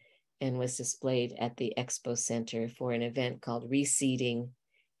 and was displayed at the Expo Center for an event called Reseeding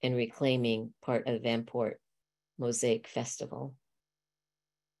and Reclaiming, part of Vanport Mosaic Festival.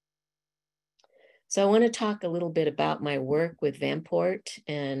 So I want to talk a little bit about my work with Vanport,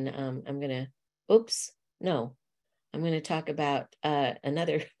 and I'm going to talk about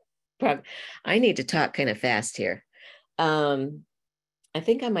another project. I need to talk kind of fast here. I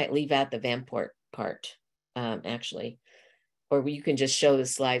think I might leave out the Vanport part, actually. or you can just show the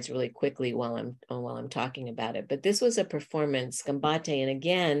slides really quickly while I'm talking about it. But this was a performance, GAMBATTE, and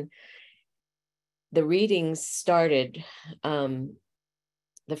again, the readings started.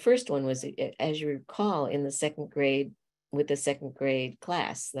 The first one was, as you recall, in the second grade with the second grade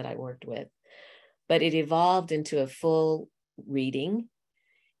class that I worked with, but it evolved into a full reading,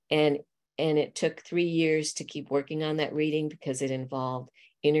 and it took 3 years to keep working on that reading because it involved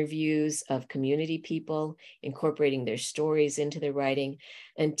interviews of community people, incorporating their stories into the writing,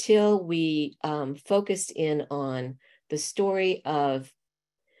 until we focused in on the story of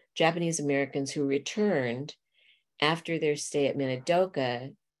Japanese Americans who returned after their stay at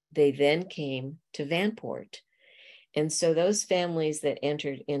Minidoka. They then came to Vanport. And so those families that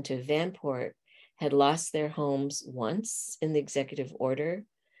entered into Vanport had lost their homes once in the executive order,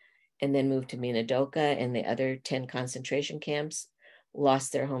 and then moved to Minidoka and the other 10 concentration camps,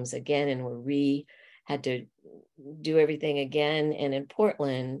 lost their homes again, and had to do everything again. And in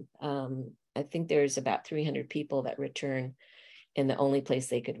Portland, I think there's about 300 people that return, and the only place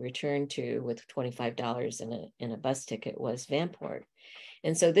they could return to with $25 in a bus ticket was Vanport.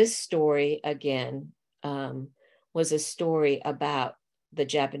 And so this story, again, was a story about the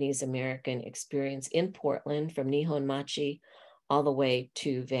Japanese American experience in Portland, from Nihon Machi all the way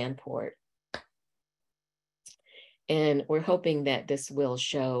to Vanport. And we're hoping that this will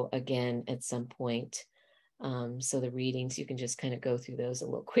show again at some point. So the readings, you can just kind of go through those a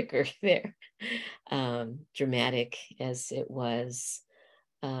little quicker there. Dramatic as it was.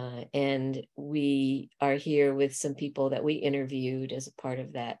 And we are here with some people that we interviewed as a part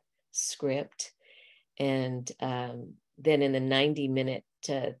of that script. And then in the 90-minute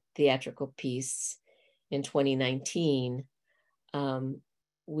theatrical piece in 2019,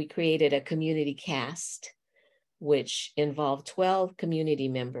 we created a community cast, which involved 12 community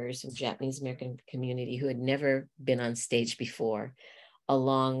members of Japanese American community who had never been on stage before,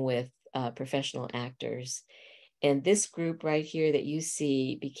 along with professional actors. And this group right here that you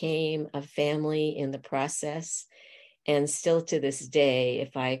see became a family in the process. And still to this day,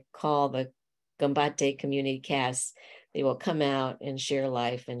 if I call the GAMBATTE community cast, they will come out and share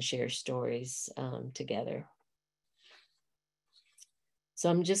life and share stories together. So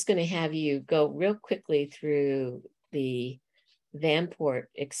I'm just going to have you go real quickly through the Vanport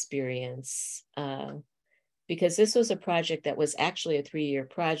experience, because this was a project that was actually a 3-year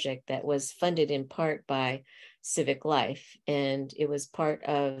project that was funded in part by Civic Life. And it was part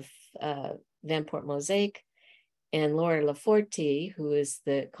of Vanport Mosaic, and Laura Laforte, who is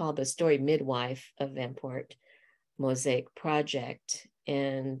called the story midwife of Vanport Mosaic Project,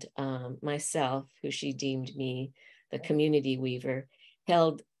 and myself, who she deemed me the community weaver,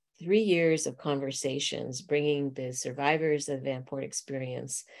 held 3 years of conversations, bringing the survivors of the Vanport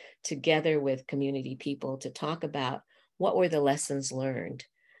experience together with community people to talk about what were the lessons learned.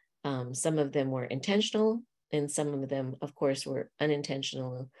 Some of them were intentional, and some of them, of course, were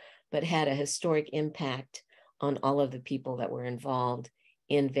unintentional, but had a historic impact on all of the people that were involved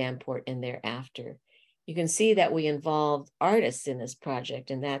in Vanport and thereafter. You can see that we involved artists in this project,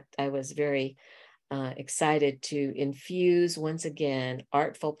 and that I was very excited to infuse, once again,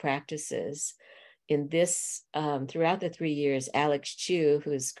 artful practices in this. Throughout the 3 years, Alex Chu,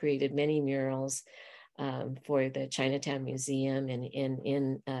 who has created many murals for the Chinatown Museum and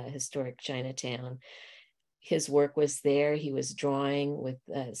in historic Chinatown, his work was there. He was drawing with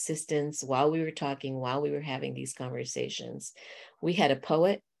assistants while we were talking, while we were having these conversations. We had a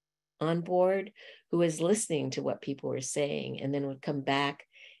poet on board who was listening to what people were saying, and then would come back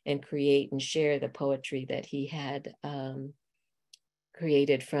and create and share the poetry that he had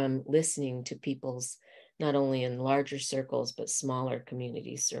created from listening to people's, not only in larger circles, but smaller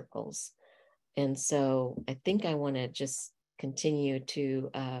community circles. And so I think I want to just continue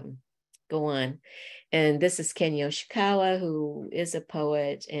to go on. And this is Ken Yoshikawa, who is a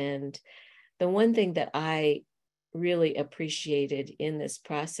poet. And the one thing that I really appreciated in this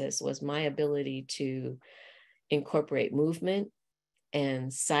process was my ability to incorporate movement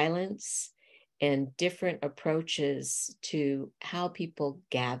and silence and different approaches to how people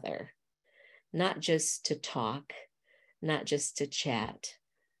gather, not just to talk, not just to chat,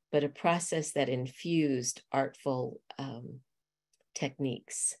 but a process that infused artful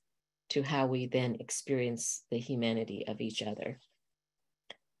techniques to how we then experience the humanity of each other,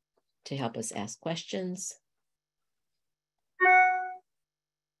 to help us ask questions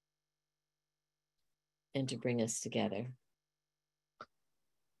and to bring us together.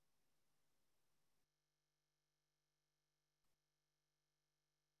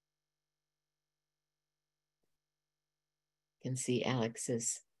 You can see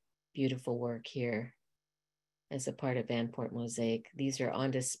Alex's beautiful work here. as a part of Vanport Mosaic. These are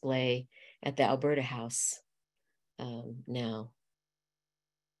on display at the Alberta House now.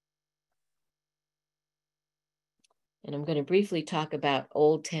 And I'm going to briefly talk about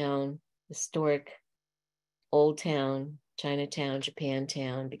Old Town, historic Old Town, Chinatown,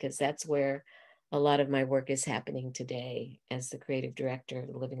 Japantown, because that's where a lot of my work is happening today as the creative director of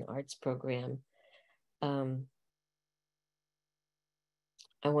the Living Arts program. I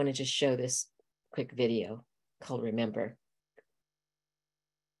want to just show this quick video called Remember.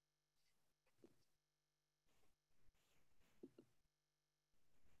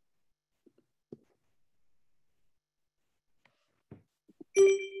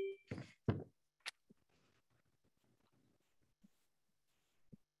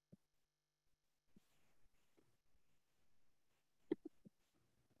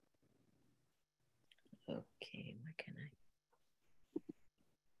 Okay, where can I?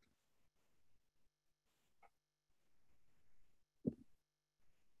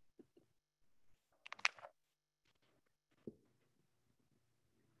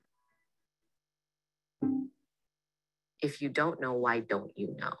 If you don't know, why don't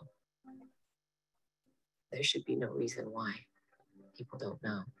you know? There should be no reason why people don't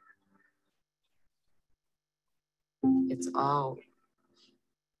know. It's all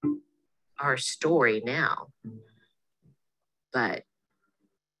our story now. But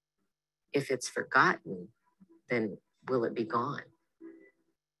if it's forgotten, then will it be gone?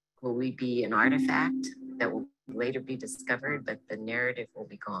 Will we be an artifact that will later be discovered, but the narrative will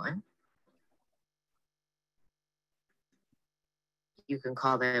be gone? You can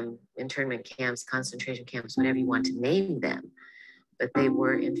call them internment camps, concentration camps, whatever you want to name them, but they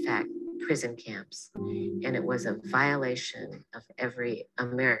were in fact prison camps. And it was a violation of every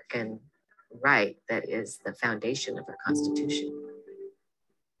American right that is the foundation of our Constitution.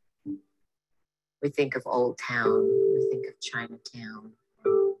 We think of Old Town, we think of Chinatown,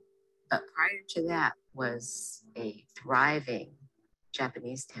 but prior to that was a thriving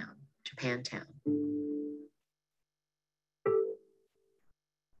Japanese town, Japantown.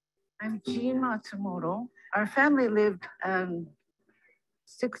 I'm Jean Matsumoto. Our family lived on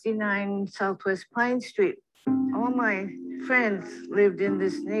 69 Southwest Pine Street. All my friends lived in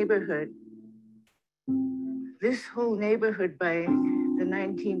this neighborhood. This whole neighborhood by the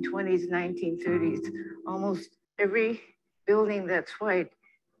 1920s, 1930s, almost every building that's white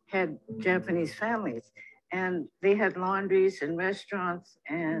had Japanese families. And they had laundries and restaurants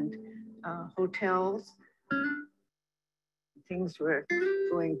and hotels. Things were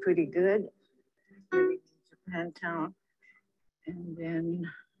going pretty good in Japantown. And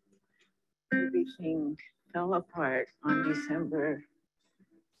then everything fell apart on December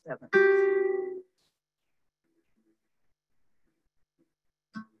 7th.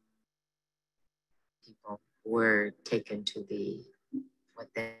 People were taken to what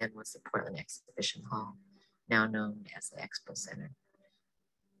then was the Portland Exhibition Hall, now known as the Expo Center.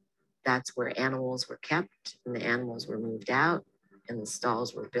 That's where animals were kept, and the animals were moved out, and the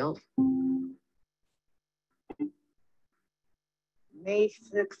stalls were built. May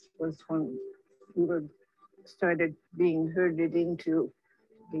 6th was when we started being herded into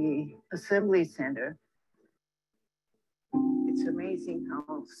the assembly center. It's amazing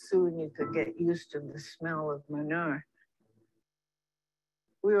how soon you could get used to the smell of manure.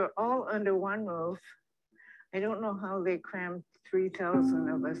 We were all under one roof. I don't know how they crammed 3,000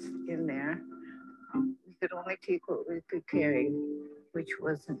 of us in there. We could only take what we could carry, which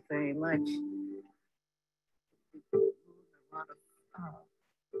wasn't very much. A lot of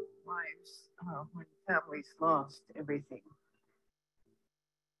lives when families lost everything.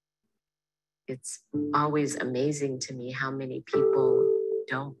 It's always amazing to me how many people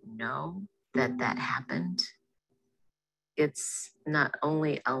don't know that that happened. It's not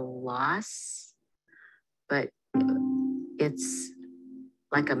only a loss, but it's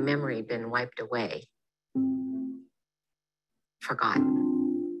like a memory been wiped away,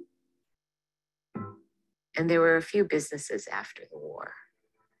 forgotten. And there were a few businesses after the war,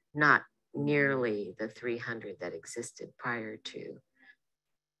 not nearly the 300 that existed prior to.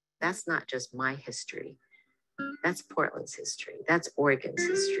 That's not just my history. That's Portland's history. That's Oregon's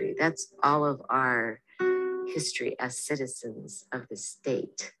history. That's all of our history as citizens of the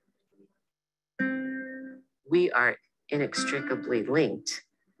state. We are inextricably linked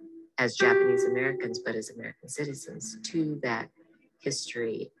as Japanese Americans, but as American citizens, to that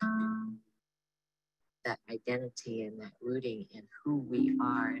history, that identity, and that rooting in who we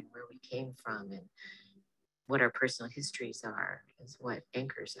are and where we came from and what our personal histories are is what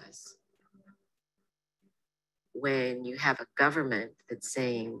anchors us. When you have a government that's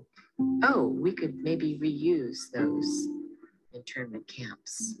saying oh, we could maybe reuse those internment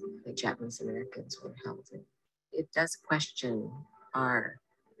camps that Japanese Americans were held in. It does question our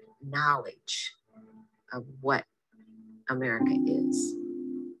knowledge of what America is.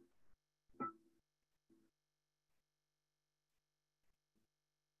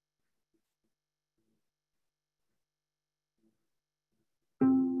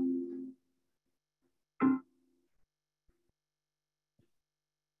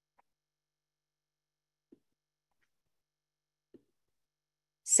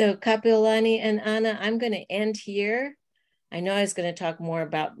 So Kapiolani and Anna, I'm going to end here. I know I was going to talk more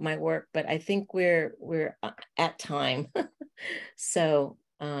about my work, but I think we're at time. So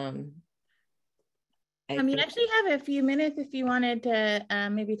you actually have a few minutes if you wanted to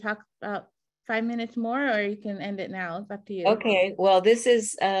maybe talk about 5 minutes more, or you can end it now. It's up to you. Okay, well, this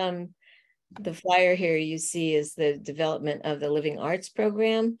is the flyer here you see is the development of the Living Arts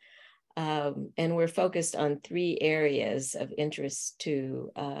program. And we're focused on 3 areas of interest to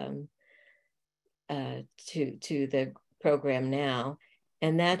the program now.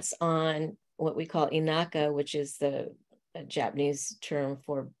 And that's on what we call inaka, which is the Japanese term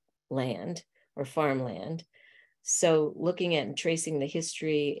for land or farmland. So looking at and tracing the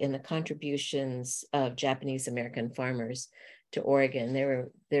history and the contributions of Japanese American farmers to Oregon.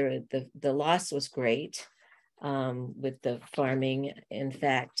 The loss was great with the farming. In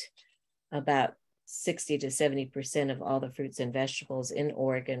fact, about 60 to 70% of all the fruits and vegetables in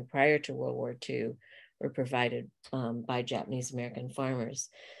Oregon prior to World War II were provided by Japanese American farmers.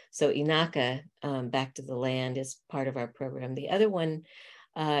 So inaka, back to the land, is part of our program. The other one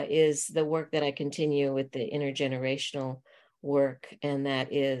is the work that I continue with the intergenerational work, and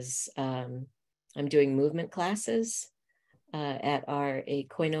that is I'm doing movement classes at our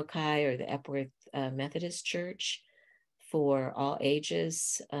Koinokai, or the Epworth Methodist Church, for all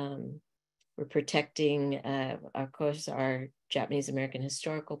ages. We're protecting, of course, our Japanese American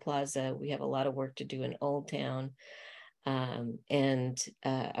Historical Plaza. We have a lot of work to do in Old Town. And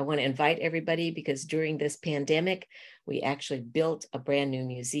I want to invite everybody, because during this pandemic, we actually built a brand new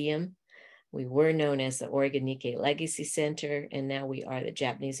museum. We were known as the Oregon Nikkei Legacy Center, and now we are the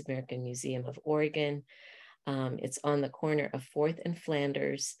Japanese American Museum of Oregon. It's on the corner of 4th and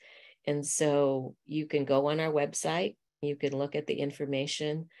Flanders. And so you can go on our website, you can look at the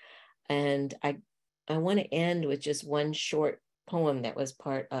information. And I want to end with just one short poem that was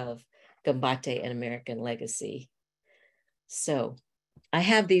part of GAMBATTE, An American Legacy. So I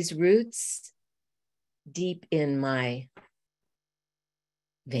have these roots deep in my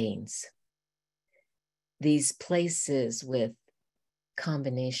veins, these places with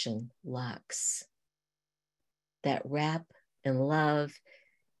combination locks that wrap and love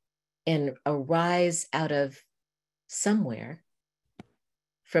and arise out of somewhere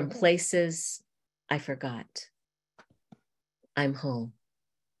from places I forgot. I'm home.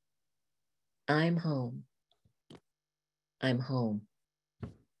 I'm home. I'm home.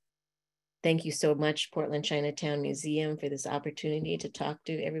 Thank you so much, Portland Chinatown Museum, for this opportunity to talk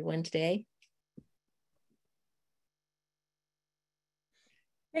to everyone today.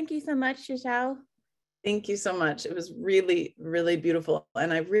 Thank you so much, Chisao. Thank you so much. It was really, really beautiful.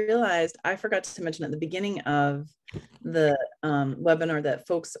 And I realized I forgot to mention at the beginning of the webinar that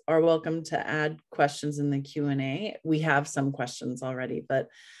folks are welcome to add questions in the Q&A. We have some questions already, but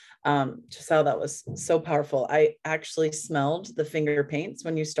Chisao, that was so powerful. I actually smelled the finger paints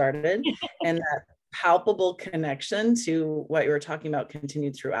when you started, and that palpable connection to what you were talking about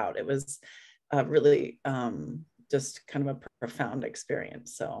continued throughout. It was really just kind of a profound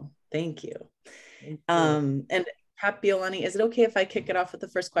experience. So thank you. And Kapiolani, is it okay if I kick it off with the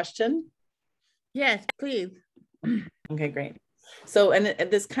first question? Yes, please. Okay, great. So, and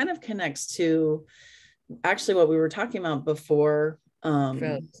this kind of connects to actually what we were talking about before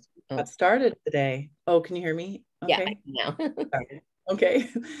got started today. Oh, can you hear me? Okay. Yeah, I know. Okay.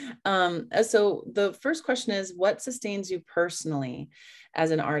 So the first question is, what sustains you personally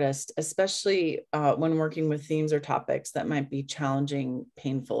as an artist, especially when working with themes or topics that might be challenging,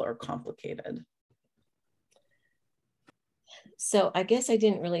 painful, or complicated? So I guess I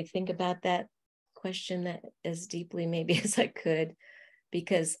didn't really think about that question that as deeply maybe as I could,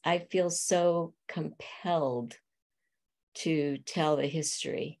 because I feel so compelled to tell the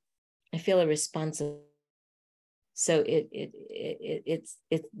history. I feel a responsibility. So it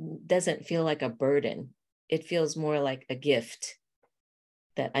doesn't feel like a burden. It feels more like a gift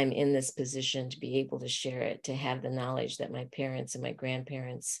that I'm in this position to be able to share it, to have the knowledge that my parents and my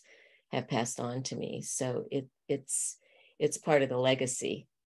grandparents have passed on to me. So it's part of the legacy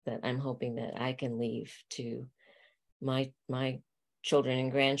that I'm hoping that I can leave to my children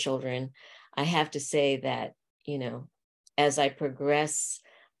and grandchildren, I have to say that, as I progress,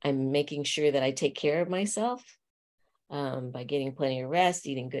 I'm making sure that I take care of myself by getting plenty of rest,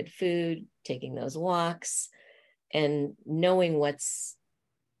 eating good food, taking those walks, and knowing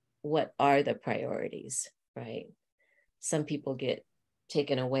what are the priorities, right? Some people get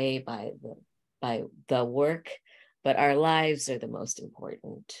taken away by the work, but our lives are the most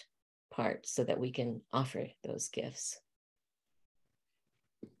important part so that we can offer those gifts.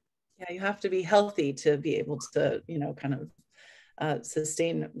 Yeah, you have to be healthy to be able to, kind of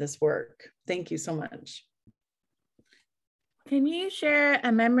sustain this work. Thank you so much. Can you share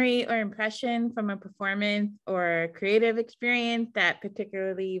a memory or impression from a performance or creative experience that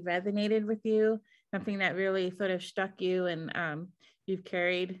particularly resonated with you? Something that really sort of struck you and you've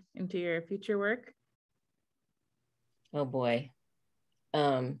carried into your future work? Oh boy.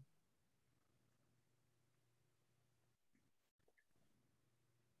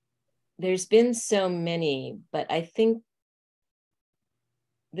 There's been so many, but I think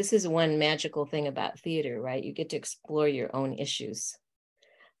this is one magical thing about theater, right? You get to explore your own issues,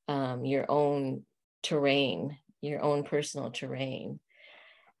 your own terrain, your own personal terrain.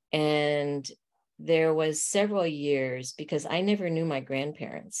 And there was several years, because I never knew my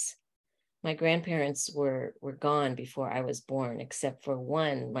grandparents. My grandparents were gone before I was born, except for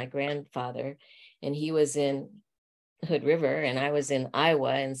one, my grandfather, and he was in Hood River and I was in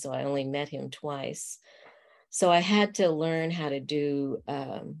Iowa. And so I only met him twice. So I had to learn how to do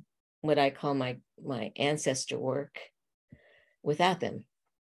what I call my ancestor work without them.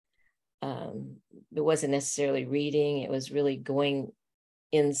 It wasn't necessarily reading. It was really going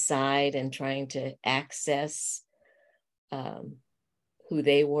inside and trying to access who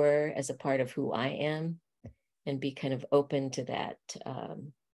they were as a part of who I am, and be kind of open to that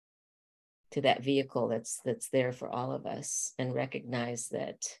vehicle that's there for all of us, and recognize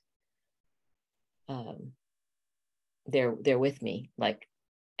that they're with me. Like,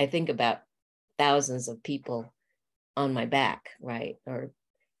 I think about thousands of people on my back, right, or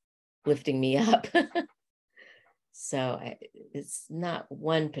lifting me up. So it's not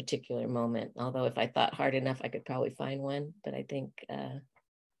one particular moment, although if I thought hard enough, I could probably find one. But I think,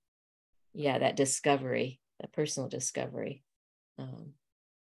 that discovery, that personal discovery,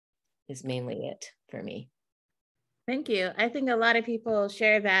 is mainly it for me. Thank you. I think a lot of people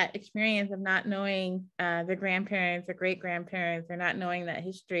share that experience of not knowing their grandparents or great grandparents, or not knowing that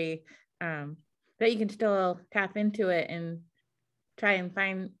history, that you can still tap into it and try and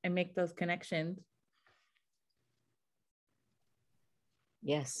find and make those connections.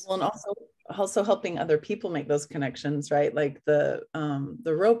 Yes. Well, and also helping other people make those connections, right? Like the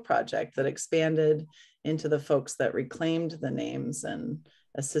rope project that expanded into the folks that reclaimed the names and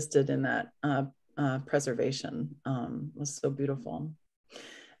assisted in that preservation was so beautiful.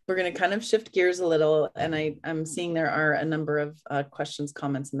 We're going to kind of shift gears a little, and I'm seeing there are a number of questions,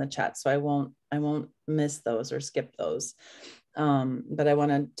 comments in the chat, so I won't miss those or skip those. But I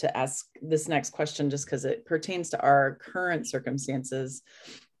wanted to ask this next question just because it pertains to our current circumstances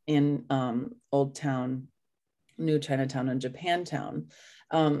in Old Town, New Chinatown, and Japantown.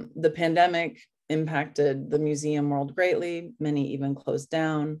 The pandemic impacted the museum world greatly. Many even closed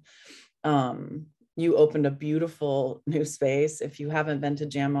down. You opened a beautiful new space. If you haven't been to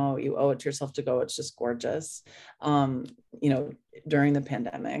JAMO, you owe it to yourself to go. It's just gorgeous. During the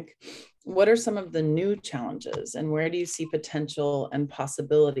pandemic. What are some of the new challenges, and where do you see potential and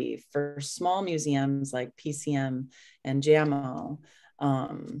possibility for small museums like PCM and JAMO,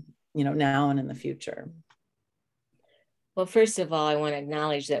 now and in the future? Well, first of all, I want to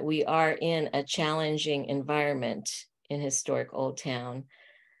acknowledge that we are in a challenging environment in historic Old Town.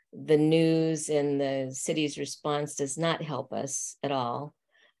 The news and the city's response does not help us at all.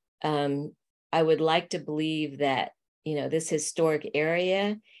 I would like to believe that, this historic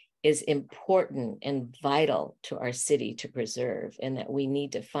area is important and vital to our city to preserve, and that we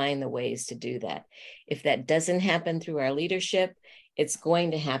need to find the ways to do that. If that doesn't happen through our leadership, it's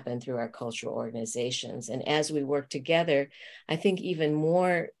going to happen through our cultural organizations. And as we work together, I think even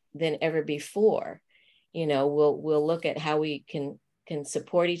more than ever before, we'll look at how we can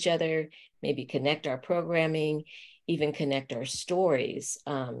support each other, maybe connect our programming, even connect our stories,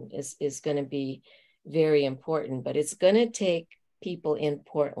 is going to be very important. But it's going to take people in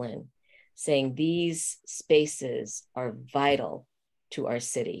Portland saying these spaces are vital to our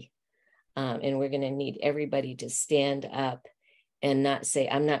city. And we're going to need everybody to stand up and not say,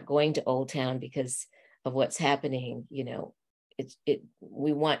 I'm not going to Old Town because of what's happening.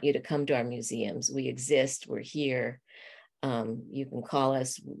 We want you to come to our museums. We exist, we're here. You can call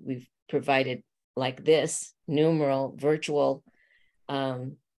us. We've provided, like this, numeral virtual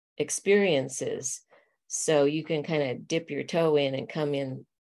experiences. So you can kind of dip your toe in and come in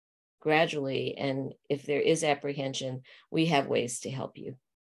gradually. And if there is apprehension, we have ways to help you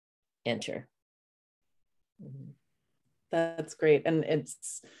enter. Mm-hmm. That's great. And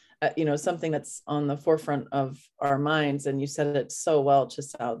it's, something that's on the forefront of our minds. And you said it so well,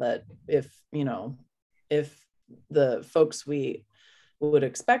 Chisao, that if the folks we would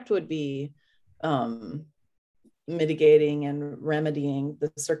expect would be mitigating and remedying,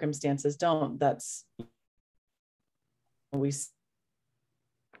 the circumstances don't, that's, we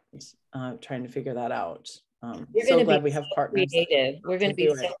trying to figure that out. So glad we have partners. Creative. We're going to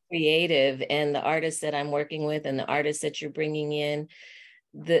be so creative, and the artists that I'm working with and the artists that you're bringing in,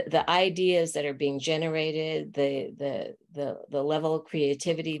 the ideas that are being generated, the level of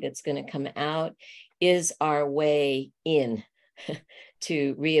creativity that's going to come out is our way in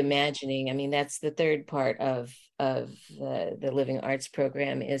to reimagining. I mean, that's the third part of the Living Arts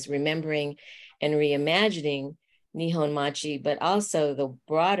program, is remembering and reimagining Nihon Machi, but also the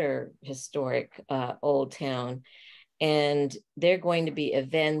broader historic Old Town. And there are going to be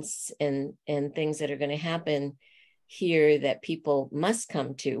events and things that are going to happen here that people must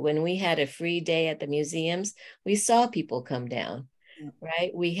come to. When we had a free day at the museums, we saw people come down,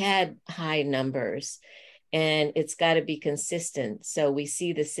 right? We had high numbers, and it's got to be consistent. So we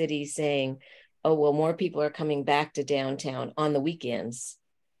see the city saying, oh, well, more people are coming back to downtown on the weekends,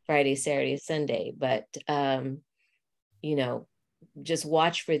 Friday, Saturday, Sunday. But just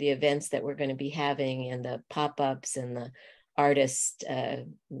watch for the events that we're going to be having, and the pop-ups and the artist,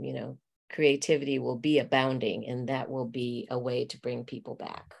 creativity will be abounding, and that will be a way to bring people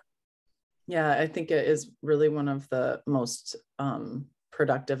back. Yeah, I think it is really one of the most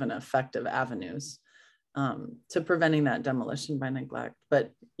productive and effective avenues to preventing that demolition by neglect.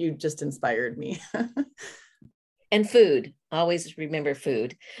 But you just inspired me. And food, always remember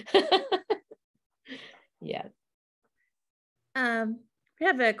food. Yeah. We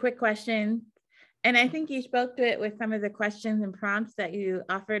have a quick question, and I think you spoke to it with some of the questions and prompts that you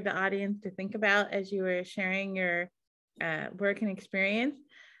offered the audience to think about as you were sharing your work and experience.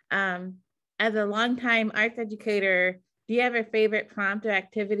 As a longtime arts educator, do you have a favorite prompt or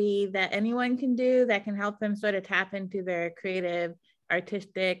activity that anyone can do that can help them sort of tap into their creative,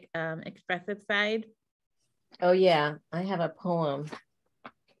 artistic, expressive side? Oh yeah, I have a poem.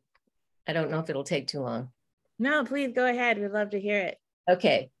 I don't know if it'll take too long. No, please go ahead. We'd love to hear it.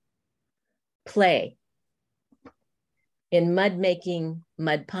 Okay. Play. In mud making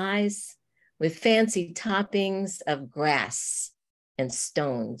mud pies with fancy toppings of grass and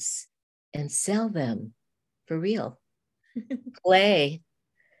stones, and sell them for real. Play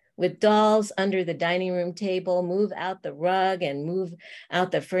with dolls under the dining room table, move out the rug and move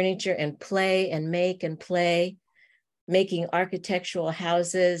out the furniture, and play and play, making architectural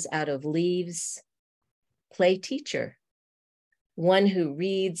houses out of leaves. Play teacher, one who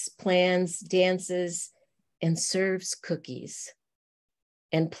reads, plans, dances, and serves cookies.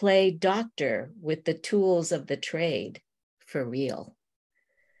 And play doctor with the tools of the trade, for real.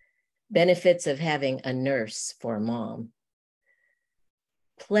 Benefits of having a nurse for mom.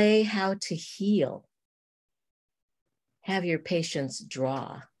 Play how to heal. Have your patients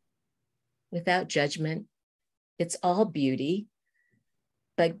draw. Without judgment, it's all beauty,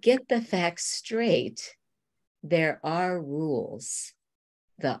 but get the facts straight. There are rules.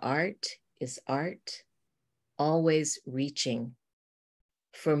 The art is art, always reaching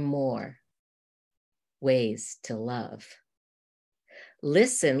for more ways to love.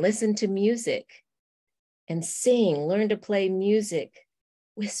 Listen to music and sing, learn to play music,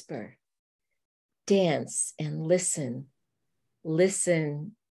 whisper, dance and listen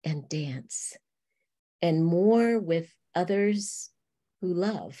and dance, and more with others who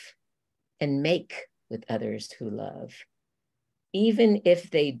love, and make with others who love, even if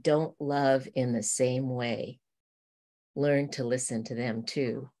they don't love in the same way. Learn to listen to them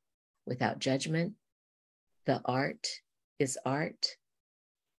too, without judgment. The art is art,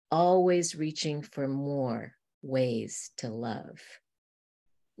 always reaching for more ways to love.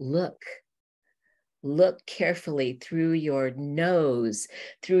 Look carefully through your nose,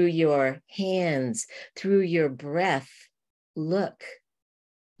 through your hands, through your breath. Look,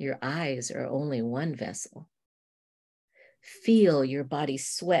 your eyes are only one vessel. Feel your body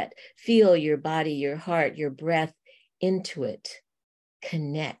sweat, feel your body, your heart, your breath into it.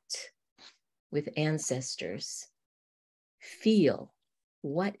 Connect with ancestors. Feel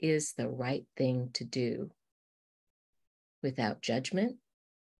what is the right thing to do. Without judgment,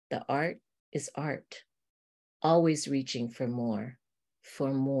 the art is art, always reaching for more,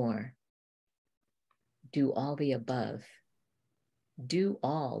 for more. Do all the above do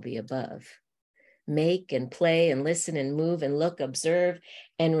all the above. Make and play and listen and move and look, observe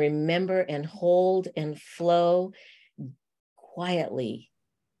and remember and hold and flow quietly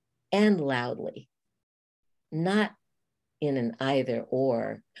and loudly, not in an either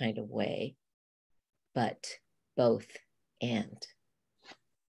or kind of way, but both and.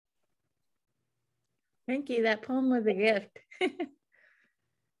 Thank you. That poem was a gift.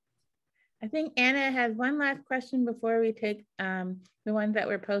 I think Anna has one last question before we take the ones that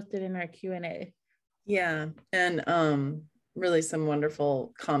were posted in our Q&A. Yeah, and really some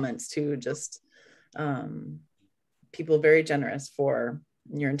wonderful comments too, just people very generous for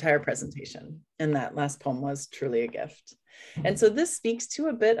your entire presentation. And that last poem was truly a gift. And so this speaks to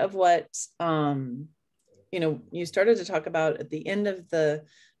a bit of what, you started to talk about at the end of the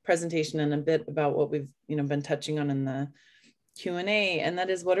presentation, and a bit about what we've, been touching on in the Q&A, and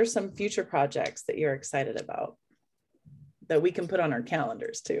that is, what are some future projects that you're excited about that we can put on our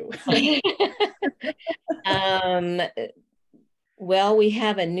calendars too? Well, we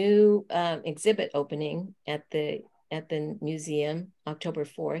have a new exhibit opening at the museum October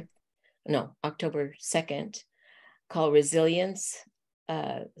 2nd, called Resilience,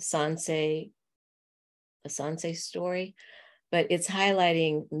 a Sansei story. But it's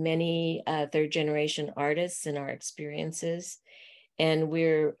highlighting many third generation artists and our experiences. And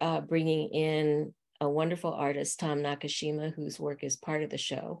we're bringing in a wonderful artist, Tom Nakashima, whose work is part of the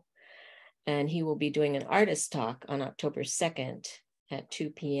show. And he will be doing an artist talk on October 2nd at 2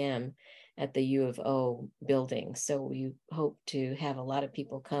 p.m. at the U of O building. So we hope to have a lot of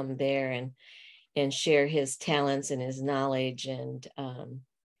people come there and share his talents and his knowledge and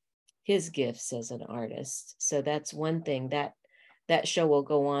his gifts as an artist. So that's one thing. That show will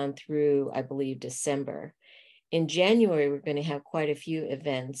go on through, I believe, December. In January, we're going to have quite a few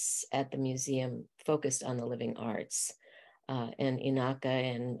events at the museum focused on the living arts and Inaka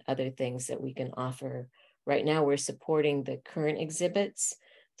and other things that we can offer. Right now, we're supporting the current exhibits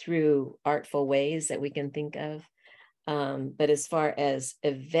through artful ways that we can think of. But as far as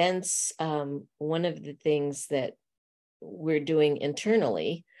events, one of the things that we're doing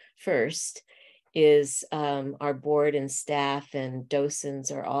internally first is our board and staff and docents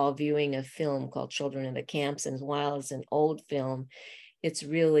are all viewing a film called Children in the Camps. And while it's an old film, it's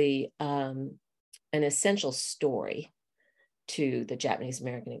really an essential story to the Japanese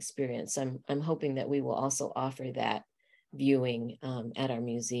American experience. I'm hoping that we will also offer that viewing at our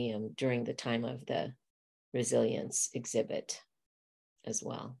museum during the time of the Resilience exhibit as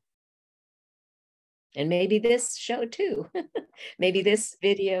well. And maybe this show too, maybe this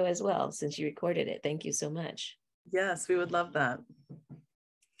video as well, since you recorded it. Thank you so much. Yes, we would love that.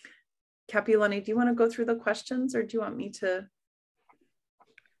 Kapiolani, do you want to go through the questions, or do you want me to?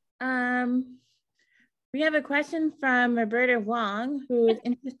 We have a question from Roberta Wong, who is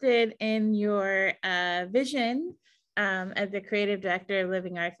interested in your vision as the creative director of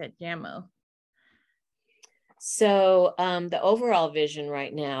Living Arts at JAMO. So the overall vision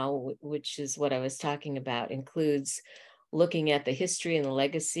right now, which is what I was talking about, includes looking at the history and the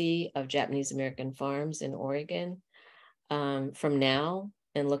legacy of Japanese American farms in Oregon from now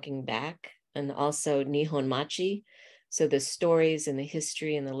and looking back, and also Nihon Machi. So the stories and the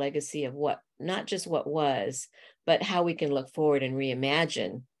history and the legacy of what, not just what was, but how we can look forward and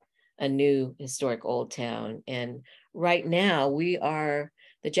reimagine a new historic old town. And right now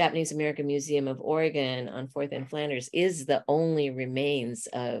the Japanese American Museum of Oregon on 4th and Flanders is the only remains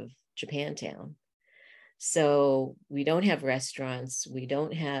of Japantown. So we don't have restaurants, we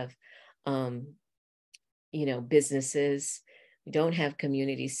don't have, businesses, we don't have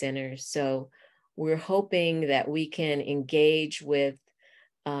community centers. So we're hoping that we can engage with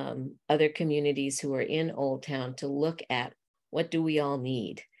other communities who are in Old Town to look at what do we all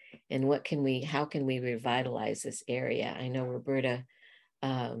need and how can we revitalize this area. I know Roberta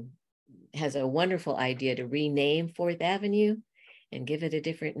has a wonderful idea to rename 4th Avenue and give it a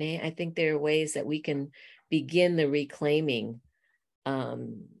different name. I think there are ways that we can begin the reclaiming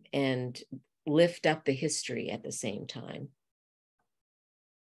and lift up the history at the same time.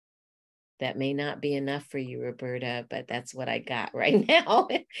 That may not be enough for you, Roberta, but that's what I got right now.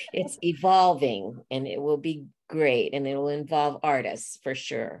 It's evolving and it will be great, and it will involve artists for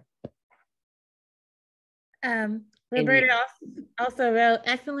sure. Roberta also wrote,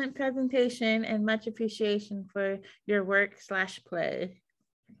 excellent presentation and much appreciation for your work/play.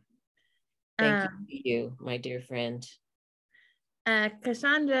 Thank you, my dear friend.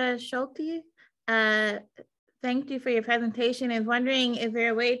 Cassandra Schulte, thank you for your presentation. Is wondering, is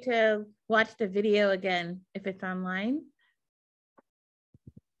there a way to watch the video again if it's online?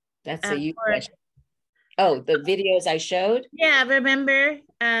 That's a you question. Oh, the videos I showed? Yeah, remember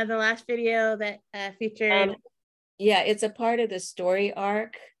the last video that featured? Yeah, it's a part of the Story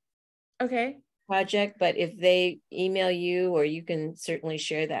Arc Okay. project, but if they email you, or you can certainly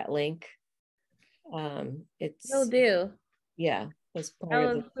share that link. Will do. Yeah, it's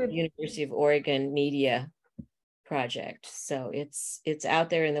part of the University of Oregon media project. So it's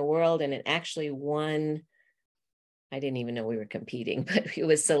out there in the world, and it actually won. I didn't even know we were competing, but it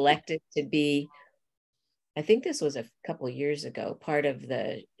was selected to be, I think this was a couple of years ago, part of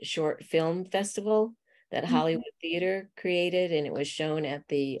the short film festival that Hollywood Theater created, and it was shown at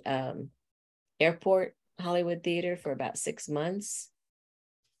the airport Hollywood Theater for about 6 months.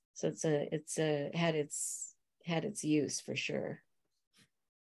 So it's had its use for sure.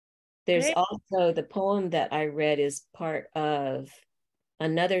 There's Great. also the poem that I read is part of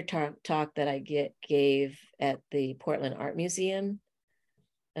another talk that I gave at the Portland Art Museum.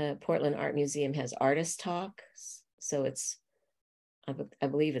 Portland Art Museum has artist talks, so I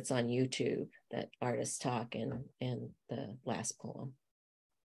believe it's on YouTube, that artist talk and the last poem.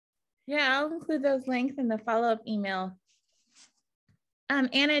 Yeah, I'll include those links in the follow-up email.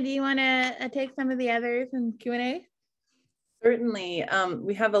 Anna, do you want to take some of the others in Q&A? Certainly.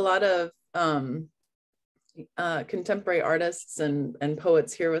 We have a lot of contemporary artists and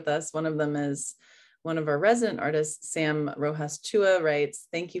poets here with us. One of them is one of our resident artists, Sam Rojas Chua, writes,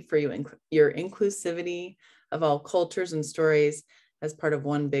 "Thank you for your inclusivity of all cultures and stories as part of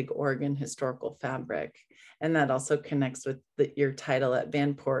one big Oregon historical fabric." And that also connects with your title at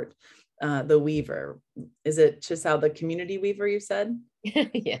Vanport, The Weaver. Is it Chisao, the community weaver, you said?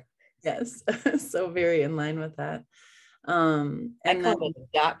 Yeah. Yes. So very in line with that. And I call it a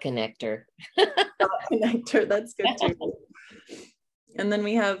dot connector. Dot connector, that's good too. And then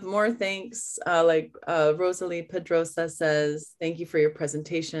we have more thanks, like Rosalie Pedrosa says, "Thank you for your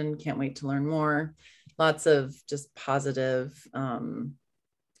presentation. Can't wait to learn more." Lots of just positive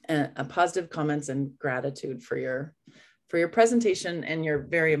comments and gratitude for your presentation and your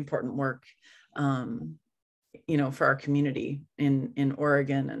very important work, for our community in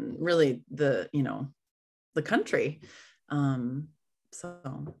Oregon and really the country.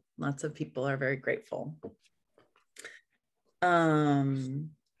 So lots of people are very grateful.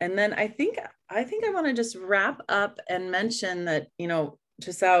 And then I think I want to just wrap up and mention that,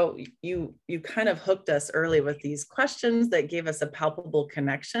 Chisao, you kind of hooked us early with these questions that gave us a palpable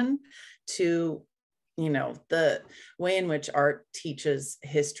connection to, the way in which art teaches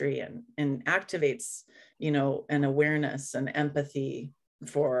history and activates, an awareness and empathy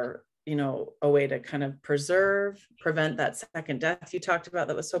for, a way to kind of prevent that second death you talked about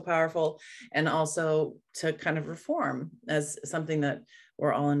that was so powerful, and also to kind of reform as something that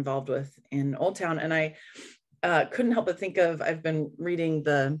we're all involved with in Old Town. And I couldn't help but think of, I've been reading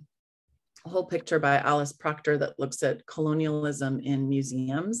the whole picture by Alice Proctor that looks at colonialism in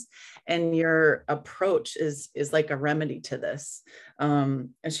museums, and your approach is like a remedy to this.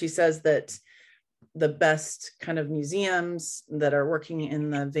 And she says that the best kind of museums that are working in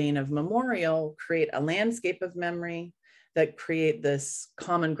the vein of memorial create a landscape of memory that create this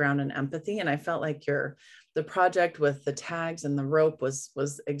common ground and empathy. And I felt like the project with the tags and the rope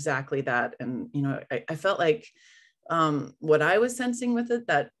was exactly that. And, I felt like what I was sensing with it,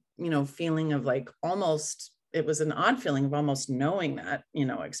 that, feeling of like almost, it was an odd feeling of almost knowing that,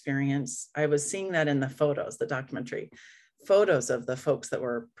 experience. I was seeing that in the photos, the documentary photos of the folks that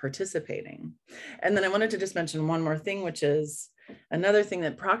were participating. And then I wanted to just mention one more thing, which is another thing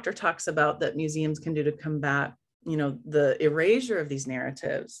that Proctor talks about that museums can do to combat, the erasure of these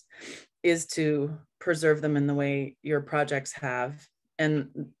narratives, is to preserve them in the way your projects have.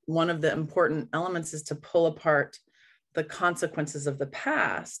 And one of the important elements is to pull apart the consequences of the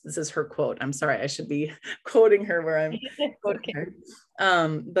past. This is her quote. I'm sorry, I should be quoting her where I'm quoting her.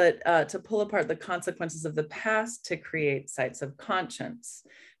 But to pull apart the consequences of the past to create sites of conscience,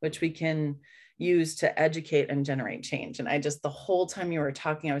 which we can use to educate and generate change. And the whole time you were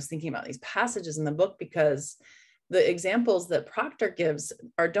talking, I was thinking about these passages in the book, because the examples that Proctor gives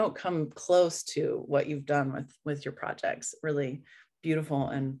don't come close to what you've done with your projects. Really beautiful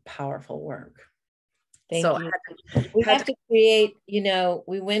and powerful work. Thank you. We have to create,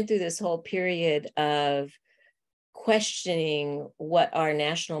 we went through this whole period of questioning what our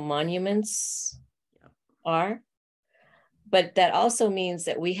national monuments are, but that also means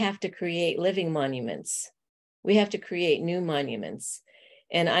that we have to create living monuments. We have to create new monuments.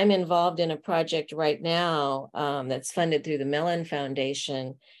 And I'm involved in a project right now that's funded through the Mellon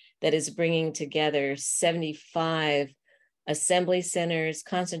Foundation that is bringing together 75 assembly centers,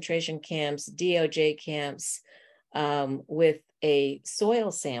 concentration camps, DOJ camps, with a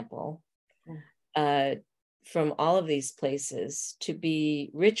soil sample from all of these places to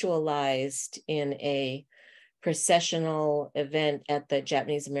be ritualized in a processional event at the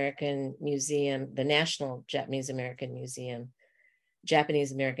Japanese American Museum, the National Japanese American Museum,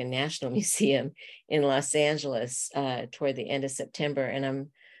 Japanese American National Museum in Los Angeles toward the end of September. And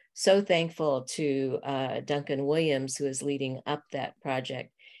I'm so thankful to Duncan Williams, who is leading up that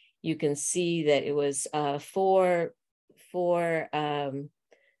project. You can see that it was four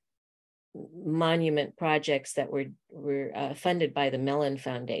monument projects that were funded by the Mellon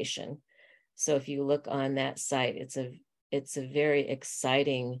Foundation. So if you look on that site, it's a very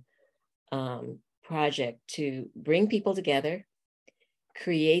exciting project to bring people together,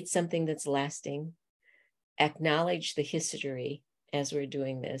 create something that's lasting, acknowledge the history as we're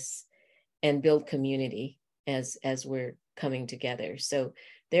doing this, and build community as we're coming together. So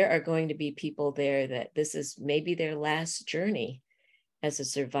there are going to be people there that this is maybe their last journey as a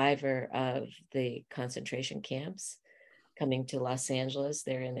survivor of the concentration camps, coming to Los Angeles.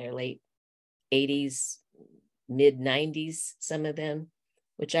 They're in their late 80s, mid 90s, some of them,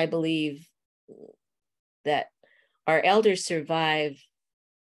 which I believe that our elders survive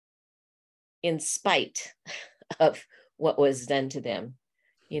in spite of what was done to them,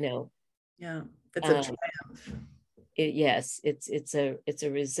 you know. Yeah, it's a triumph. Yes, it's a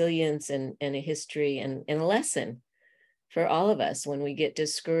resilience and a history and a lesson for all of us when we get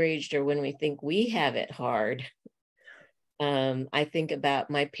discouraged or when we think we have it hard. I think about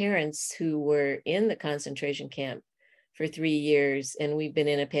my parents who were in the concentration camp for 3 years, and we've been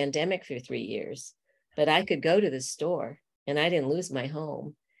in a pandemic for 3 years, but I could go to the store and I didn't lose my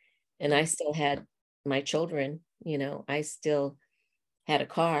home, and I still had my children, you know, I still had a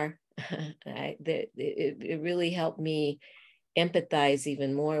car. It really helped me empathize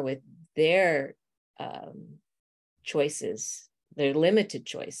even more with their choices, their limited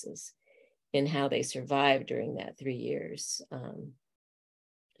choices in how they survived during that 3 years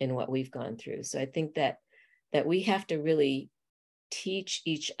in what we've gone through. So I think that we have to really teach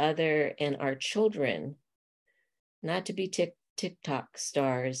each other and our children not to be TikTok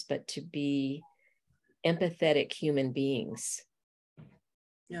stars, but to be empathetic human beings.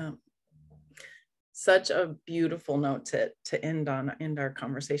 Yeah. Such a beautiful note to end our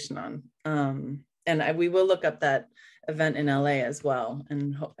conversation on. And we will look up that event in LA as well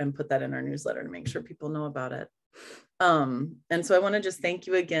and put that in our newsletter to make sure people know about it. And so I want to just thank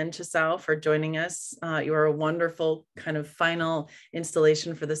you again, Chisao, for joining us. You are a wonderful kind of final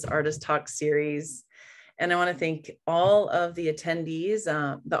installation for this Artist Talk series. And I want to thank all of the attendees,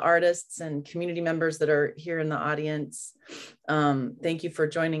 the artists and community members that are here in the audience. Thank you for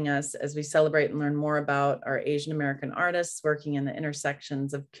joining us as we celebrate and learn more about our Asian American artists working in the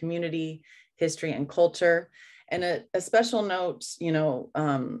intersections of community, history, and culture. And a special note, you know,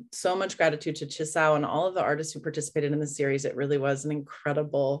 so much gratitude to Chisao and all of the artists who participated in the series. It really was an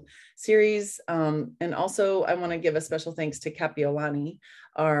incredible series. And also I want to give a special thanks to Kapiolani,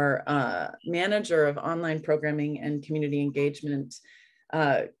 our manager of online programming and community engagement.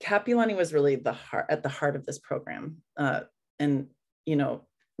 Kapiolani was really at the heart of this program. And, you know,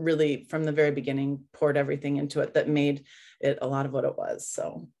 really from the very beginning poured everything into it that made it a lot of what it was.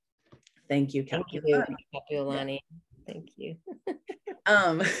 So thank you, Kapiolani. Thank you.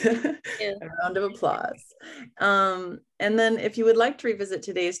 A round of applause. And then if you would like to revisit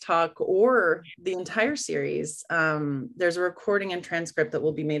today's talk or the entire series, there's a recording and transcript that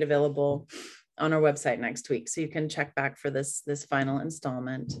will be made available on our website next week. So you can check back for this final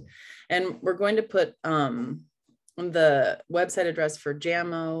installment. And we're going to put the website address for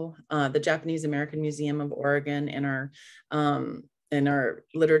JAMO, the Japanese American Museum of Oregon, in our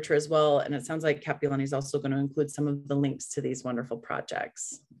literature as well. And it sounds like Kapiolani is also going to include some of the links to these wonderful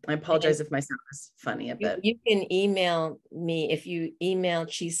projects. I apologize if my sound is funny a bit. You can email me. If you email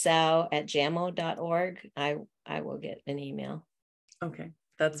chisao@jamo.org, I will get an email. Okay,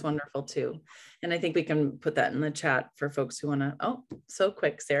 that's wonderful too. And I think we can put that in the chat for folks who want to, oh, so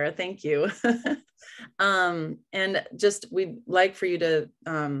quick, Sarah, thank you. And just, we'd like for you to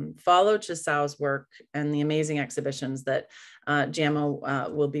follow Chisao's work and the amazing exhibitions that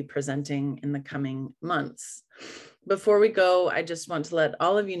JAMO will be presenting in the coming months. Before we go, I just want to let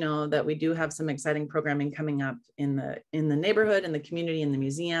all of you know that we do have some exciting programming coming up in the neighborhood, in the community, in the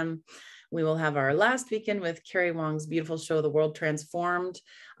museum. We will have our last weekend with Carrie Wong's beautiful show, The World Transformed,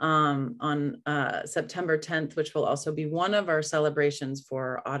 on September 10th, which will also be one of our celebrations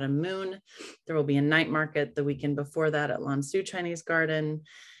for Autumn Moon. There will be a night market the weekend before that at Lansu Chinese Garden.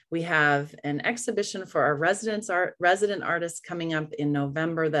 We have an exhibition for our resident artists coming up in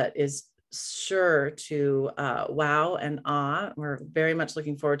November that is sure to wow and awe. We're very much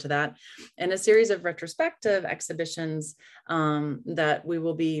looking forward to that. And a series of retrospective exhibitions that we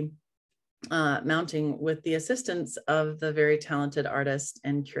will be mounting with the assistance of the very talented artist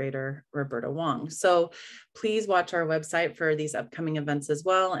and curator, Roberta Wong. So please watch our website for these upcoming events as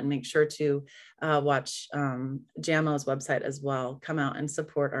well, and make sure to watch JAMO's website as well. Come out and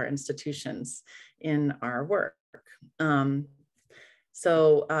support our institutions in our work.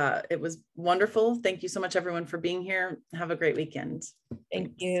 So it was wonderful. Thank you so much, everyone, for being here. Have a great weekend.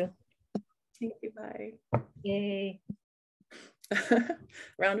 Thank you. Thank you. Bye. Yay.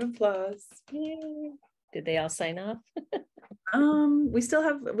 Round of applause. Yay. Did they all sign off? We still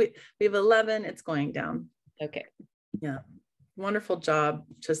have, we have 11. It's going down. Okay. Yeah. Wonderful job,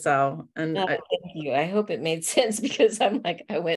 Chisao. And thank you. I hope it made sense, because I'm like, I went